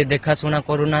के देखा सुना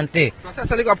करू नांती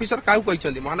प्रशासनिक ऑफिसर काहू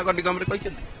कहिसंती महानगर निगम रे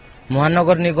कहिसंती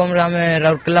महानगर निगम रे हमें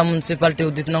राउरकेला म्युनिसिपालिटी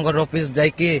उदित नगर ऑफिस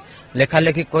जाइकी लेखा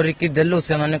लेखी करिकी देलु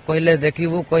से माने कहले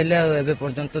देखिबु कहले एबे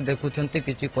पर्यंत देखुचंती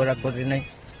किछि करा करी नै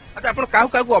अच्छा आपण काहू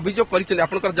को अभियोग करिसंती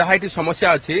आपनकर जहा एठी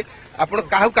समस्या अछि आपण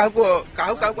काहू को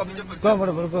अभियोग करिसंती को बड़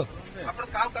को आपण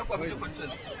काहू को अभियोग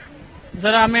करिसंती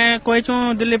जरा हमें कहिछु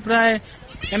दिलीप राय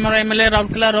एमर एमएलए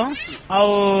राउरकेला रो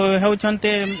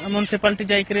होउछन्ते म्युनिसिपालिटी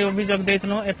जाइकरे अभियोग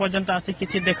देथनो ए पर्यंत आसी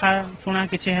किछि देखा सुना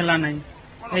किछि हेला नै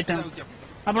एटा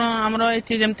आपण हमरो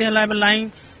एथि जेमते हेला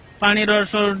लाइन पानी रो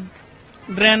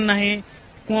ड्रेन नहीं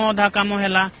कुओ आधा काम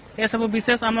हेला ए सब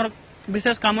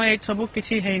विशेष काम ए सब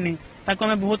किछि है नै ताको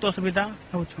में बहुत असुविधा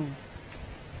होछु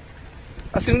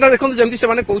सिंधा देखो जमी से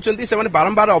कहते से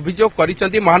बारंबार अभियोग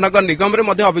करिसंती महानगर निगम रे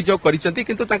मध्य अभियोग करिसंती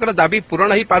किंतु तांकर दाबी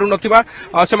पूरण ही पारु नथिबा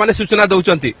से सूचना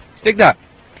दउचंती स्निग्धा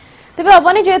तेबे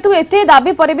अबनी जेतु एते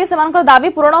दाबी पर भी सेमानकर दाबी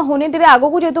पूर्ण होनी तेबे आगो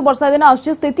को जेतु वर्षा दिन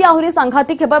आउची स्थिति आहुरी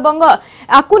सांघातिक हेबा एवं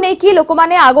आकु नै कि लोक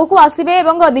माने आगो को आसीबे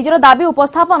एवं निजर दाबी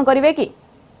उपस्थापन करिवे कि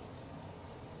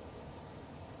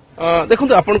देखो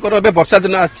आपंकर ए वर्षा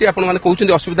दिन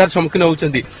आसुविधार सम्मुखीन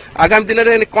होती आगामी दिन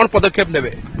में कौन पदक्षेप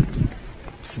ने?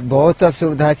 बहुत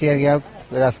असुविधा से गया,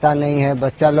 रास्ता नहीं है,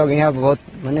 बच्चा लोग यहाँ बहुत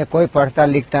मैंने कोई पढ़ता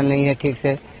लिखता नहीं है ठीक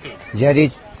से, जरी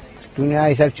चुनिया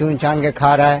ये सब चुन छान के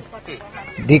खा रहा है।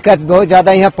 दिक्कत बहुत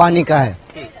ज्यादा यहाँ पानी का है,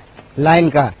 लाइन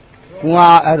का,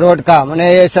 कुआं रोड का,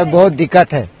 मैंने ये सब बहुत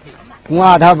दिक्कत है। कुआं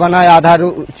आधा बना है आधा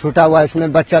छूटा हुआ है,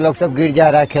 इसमें बच्चा लोग सब गिर जा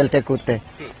रहा है खेलते कूदते,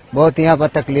 बहुत यहाँ पर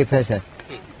तकलीफ है सर।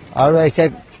 और ऐसे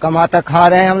कमाता खा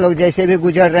रहे हैं हम लोग, जैसे भी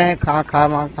गुजर रहे हैं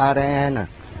खा रहे हैं ना।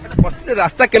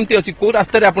 रास्ता केमती अच्छी को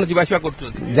रास्ता रे आपण जीवा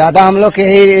ज्यादा हम लोग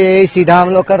यही सीधा हम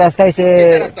लोग का रास्ता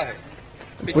इसे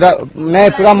पूरा नहीं,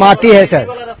 पूरा माटी है सर,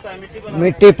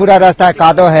 मिट्टी पूरा रास्ता है,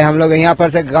 कादो है। हम लोग यहाँ पर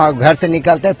से घर से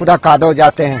निकलते हैं पूरा कादो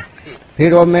जाते हैं,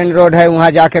 फिर वो मेन रोड है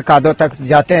वहाँ जाके कादो तक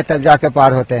जाते हैं, तब जाके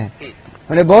पार होते हैं।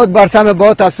 मैंने बहुत वर्षा में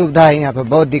बहुत असुविधा है, यहाँ पे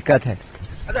बहुत दिक्कत है।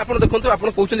 अच्छा आप देखो आप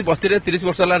कहते बस्ती 30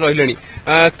 वर्ष रही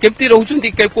केमती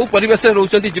रोचंती को परिवेश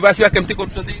रोचंती जीवासवा केमती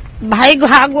करछंती? भाई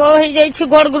घागो हो जाई छी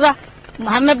गोड़ गुरा,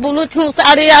 हमें बुलु छु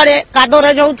साड़ी आड़े कादो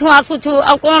रे जाऊ छु आसु छु,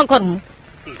 आ कोन करमु?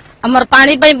 हमर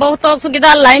पानी पे बहुत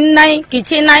असुविधा, लाइन नहीं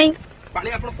किछि नहीं। पानी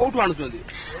आपण कोठु आनुछंती?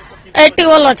 ए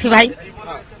ट्यूबवेल अछि भाई,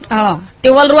 हां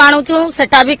ट्यूबवेल रु आनु छु,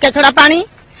 सेटा भी केचड़ा पानी,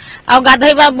 आ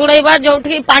गाधैबा बुड़ैबा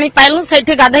जोठी पानी पाइलु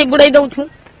सेठी गाधै बुड़ै दउ छु।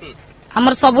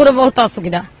 हमर सबुर बहुत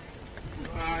असुविधा।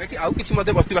 एठी आउ किछि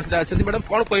मते बस्ती बासिदा अछंती मैडम,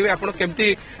 कोन कहबे आपण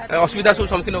केमती असुविधा सब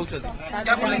सम्मुखीन होछंती?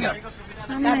 क्या बोलेंगे आप?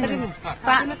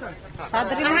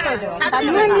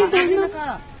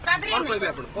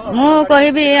 मु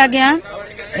कहबी आज्ञा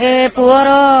ए पुअर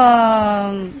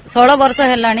 16 वर्ष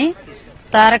हेलानी,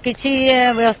 तार किछि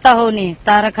व्यवस्था होनी,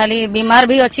 तार खाली बीमार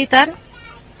भी अछि, तार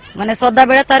माने सदा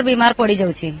बेले तार बीमार पड़ी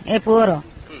जाउछि। ए पुअर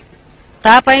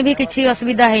ता पई भी किछि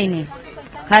असुविधा हेनी,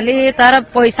 खाली तार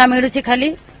पैसा मिलुछि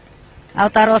खाली, आ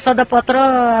तार औषध पत्र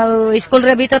स्कूल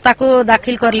रे भी तो ताकू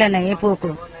दाखिल करले नै। ए पुओ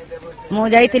को मु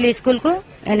जाइथिली स्कूल को,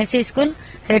 एनएससी स्कूल,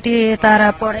 सेठी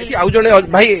तार पढ़े। आउ जने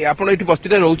भाई आपण एठी बस्ती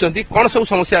रे रहउचंती, कोन सब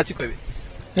समस्या अछि कहबे?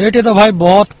 एठी तो भाई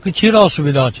बहुत किछि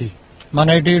असुविधा अछि,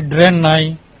 माने एठी ड्रेन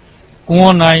नाही,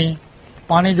 कुओं नाही,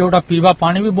 पानी जोटा पीवा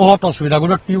पानी भी बहुत असुविधा।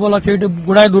 गोटे ट्यूबवेल अछि एठी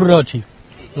गुडाय दूर रे अछि,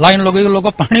 लाइन लगे लोक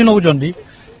पानी नउचंती,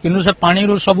 किंतु से पानी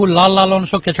रो सब लाल लाल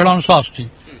अंश केचड़ा अंश आछि,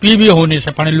 पी भी होनी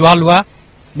से पानी लुहा लुहा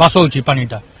बास होछि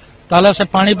पानीटा, ताले से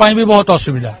पानी पाई भी बहुत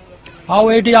असुविधा। आउ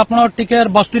एठी आपण टिके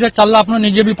बस्ती रे चलला आपण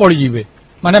निजे भी पड़ी जिवे,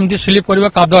 माने एमती स्लिप करबे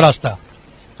कादो रास्ता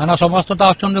आना। समस्त तो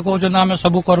आछन कहउछन हमें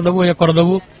सब कर देबु, ये कर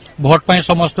देबु, भोट पई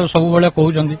समस्त सब बेले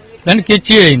कहउछन, देन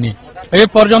किछि हेइनी, ए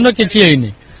पर्यंत किछि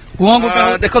हेइनी। कुआ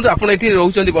गोटा देखो आपण एठी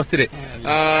रहउछन बस्ती रे,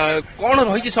 कोन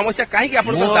रहि छी समस्या काहे कि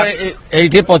आपण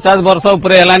एठी 50 वर्ष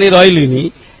ऊपर हेलानी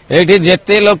रहिलिनी, एठी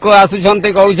जेते लोक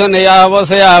आसुछन्ते कहउछन या हबो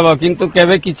से हबो, किंतु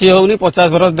केबे किछि होउनी। 50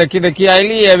 वर्ष देखि देखि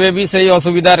आइली, एबे भी सही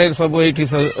असुविधा रे सब एठी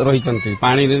रहिछन्ते,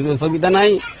 पानी रे असुविधा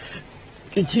नाही,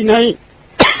 किछि नाही।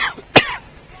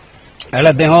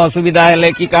 एला देह असुविधा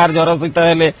हेले कि कार जर सहित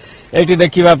हेले एठी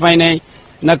देखिबा पाई नै,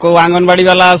 ना को आंगनबाड़ी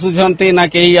वाला आसुछन्ते, ना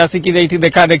केही आसिकी एठी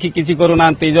देखा देखि किछि करू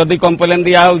नांती। जदी कंप्लेन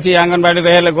दिया होउछि आंगनबाड़ी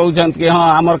रे हेले कहउछन्त कि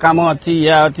हां हमर काम अछि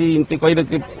या अछि, इनती कहि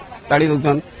दे ताड़ी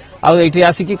दउछन, आ एठी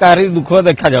आसिकी कारी दुख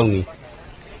देखा जाउनी।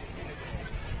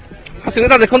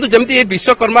 सुनीता देखो जमी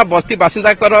विश्वकर्मा बस्ती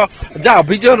बासिंदा जहाँ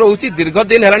अभियोग रोचे दीर्घ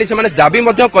दिन है से दाबी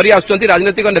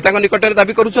राजनैतिक नेता निकट में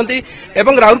दाबी करुँच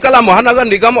राउरकेला महानगर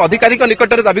निगम अधिकारी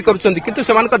निकट में दाबी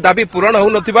करुँच दाबी पूरण हो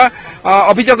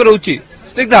अभियोग रोचे।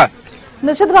 स्निग्धा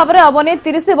निश्चित भाव में हेनी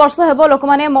 30 वर्ष हेब लोक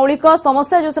मैंने मौलिक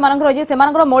समस्या जो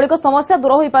रही मौलिक समस्या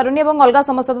दूर हो पारुनी अलग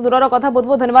समस्या तो दूर कथा। बहुत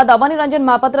बहुत धन्यवाद। अवनी रंजन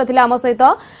महापात्र थे आम सहित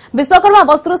विश्वकर्मा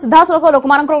बस्तर सीधा सड़क लोक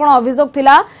कौन अभियोग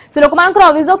था से लोक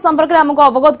अभियोग संपर्क में आमको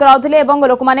अवगत कराउथिले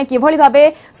लोक मैंने किभली भाव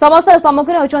समस्या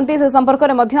सम्मुखीन होती से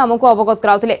संपर्क में आमको अवगत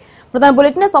कराउथिले। प्रधान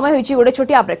बुलेटिन समय होइछि गोटे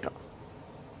छोटिया ब्रेक।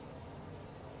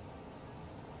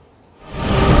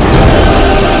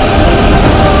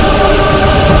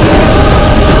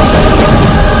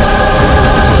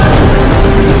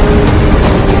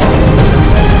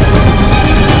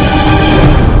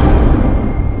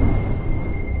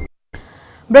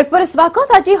 ब्रेक पर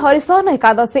स्वागत। आज हरिशयन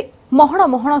एकादशी महण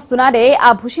महण सुनारे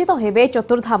आभूषित हेबे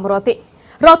चतुर्धामूर्ति।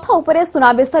 रथ उपरे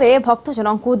सुनाबेश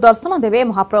भक्तजन को दर्शन देवे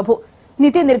महाप्रभु।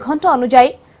 नीति निर्घंट अनुजाई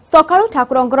सकाळु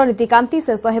ठाकुरंकर नीतिकांति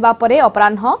शेष हेबा परे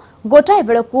अपराह्न गोटाए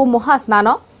बेलकु महास्नान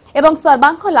एवं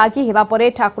सर्वांग लागि हेबा परे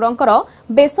ठाकुरंकर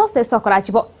बेश शेष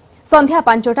कराजिबो। संध्या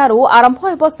 5टारू आरंभ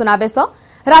हेबो सुनाबेश।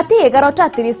 राति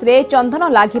 11:30 रे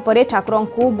चंदन लागि परे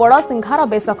ठाकुरंकु बड़ सिंहार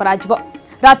बेश कराजिबो।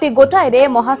 राति 1टाए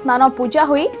महास्नान पूजा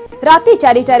हुई राति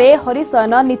 4टारे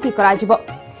हरिशयन नीति कराजिबो।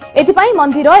 एथिपाई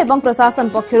मंदिर एवं प्रशासन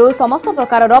पक्षरु समस्त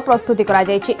प्रकार प्रस्तुति करा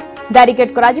जायछि।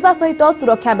 बैरिकेड कराजिबा सहित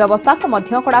सुरक्षा व्यवस्था को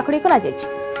मध्य कड़ाकड़ी करा जायछि।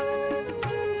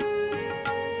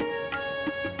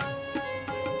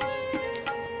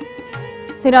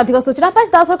 दिन अधिक सूचना पाई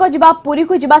सीधासख जा पुरी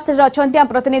को जा अच्छा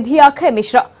प्रतिनिधि अक्षय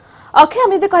मिश्र। अक्षय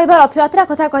आम जब कह रथयात्रा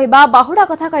कथा कह बाहुड़ा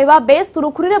कथा कह बेस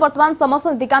सुरुखुरी बर्तमान समस्त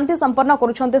नीतिकांति संपन्न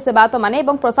करुछन्ते सेवायत माने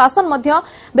प्रशासन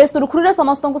बेस सुरुखुरी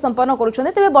समस्त को संपन्न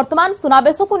करुछन्ते। तेबे वर्तमान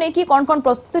सुनावेश को लेकिन कौन कौन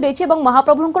प्रस्तुति रही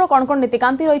महाप्रभुंकर कौन कौन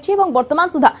नीतिकांति रही वर्तमान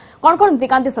सुधा कौन कौन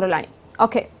नीतिकांति सरलाणी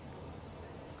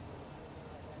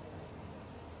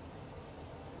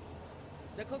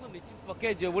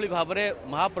अक्षय जो भाव में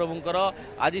महाप्रभुंकर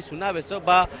आज सुनावेश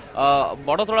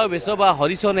बड़ तोड़ा वेश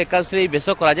हरिशन एकादशी वेश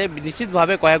कराए निश्चित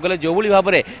भाव कह गले जो भाव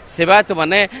में सेवायत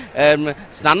माने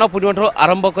स्नान पूर्णिमा ठार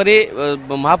आरंभ कर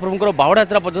महाप्रभुंकर बाहुड़ा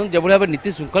यात्रा पर्यटन जो भाव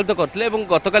नीति श्रृंखलित करते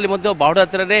गतकाली बाहुड़ा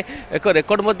यात्रा एक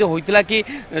रेकर्ड होता कि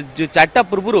 4टा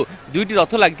पूर्व 2टी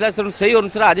रथ लगी तेणु से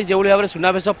अनुसार आज जो भाव में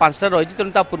सुनावेश 5टा रही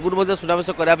तेणु पूर्व सुनावेश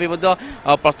करने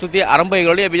प्रस्तुति आरंभ हो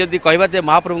गली। जब कहते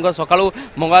महाप्रभुंकर सका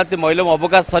मंगलाती महिलम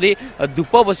अवकाश सरी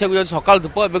धूप बसिया सकाल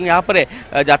धूप और यहाँ पर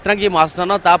यात्रा की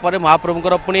महास्नान तापर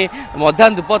महाप्रभुंकर पुणी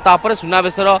मध्याह्न धूप तापर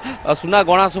सुनावेशर सुना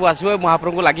गणा सब आस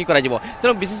महाप्रभु लगी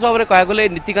तेणु विशेष भाव में कह गले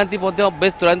नीतिकांति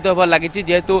बेस त्वरान्वित होबार लगी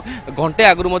जेहेतु घंटे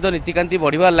आगु नीतिकांति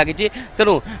बढ़िबार लगी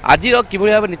तेणु आज कि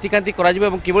भाव नीतिकांति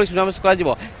कि सुनावेश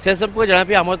से सबको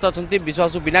जाना आम सहित अच्छा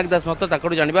विश्वास विनायक दास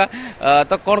महतो जाना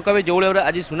तो कौन कहे जो भाव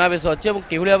आज सुनावेश अच्छे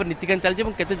कि भाव नीतिकांति चलती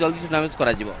के जल्दी सुनावेश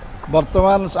कर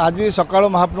बर्तमान आज सका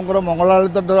महाप्रभुंकर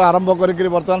मंगलालित आरंभ करके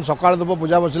बर्तमान सकाल धूप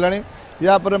पूजा बसला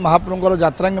यापर महाप्रभुंकर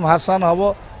जात्रांगी महास्नान हम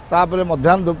तापर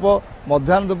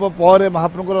मध्याह्न धूप पर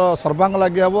महाप्रभुंकर सर्वांग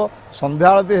लगे हम संध्या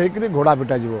आरती होकर घोड़ा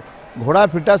फिटा घोड़ा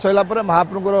फिटा सैला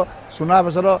महाप्रभुंकर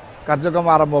सुनावेशर कार्यक्रम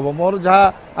आरंभ हो मोर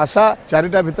जहाँ आशा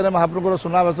 4टा भितर महाप्रभुंकर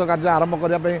सुनावेश कार्य आरंभ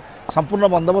करने संपूर्ण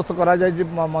बंदोबस्त करा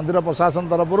मंदिर प्रशासन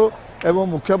तरफ एवं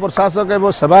मुख्य प्रशासक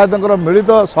एवं सेवायत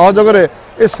मिलित सहयोग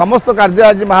ये समस्त कार्य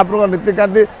आज महाप्रभुंकर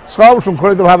नीतिकांति सब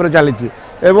श्रृंखलित भाव में चली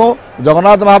एवं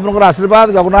जगन्नाथ महाप्रभुंकर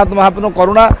आशीर्वाद जगन्नाथ महाप्रभु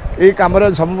करुणा यही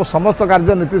कम समस्त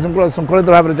कार्य नीति श्रृंखलित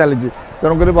भाव में चली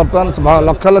तेणुक बर्तमान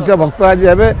लक्ष लक्ष भक्त आज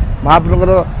हे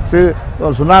महाप्रभुंकर से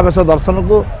सुनावेश दर्शन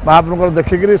को महाप्रभुंकर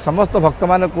देखिक समस्त भक्त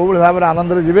मैंने कौन भाव में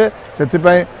आनंद जी से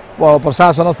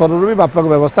प्रशासन स्तर भी व्यापक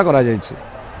व्यवस्था करा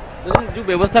जो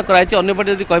व्यवस्था कराई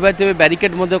अंपटे जब कह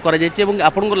बैरिकेड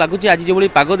आपको लगुच आज जो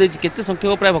पाग केते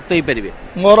संख्यक प्राय भक्त हो पारे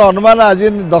मोर अनुमान आज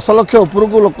 10 लाख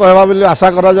उपरकू लोक होगा आशा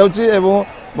करा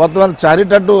बर्तमान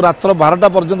 4टा टू रात्र 12टा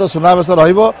पर्यंत सुनावेश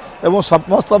रही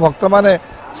समस्त भक्त मैंने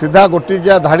सीधा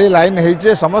गोटिकिया धाड़ी लाइन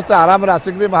होइछे समस्त आराम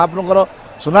आसिक महाप्रभुंकर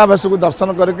सुनावेश को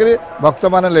दर्शन करके भक्त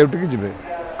मैंने लेउटिकी जीवे।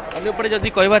 अक्षय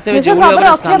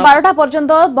 12टा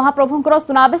पर्यंत महाप्रभुंकर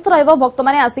सुनावेश भक्त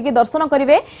मैंने आसिक दर्शन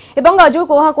करेंगे जो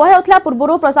कहला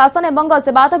पूर्व प्रशासन और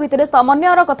सेवायत भितर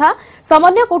समन्वयर कथा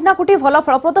समन्वय कोटना कोटी भल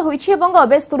फलप्रद होती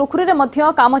बेस सुरुखुरी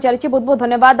काम चली। बहुत बहुत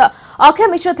धन्यवाद अक्षय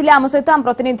मिश्र थे आम सहित आम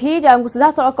प्रतिनिधि सीधा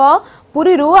सड़क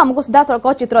पुरी आमको सीधा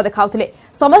सड़क चित्र देखा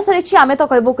समय सरी आम तो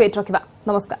कहबू एट रखा।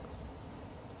 नमस्कार।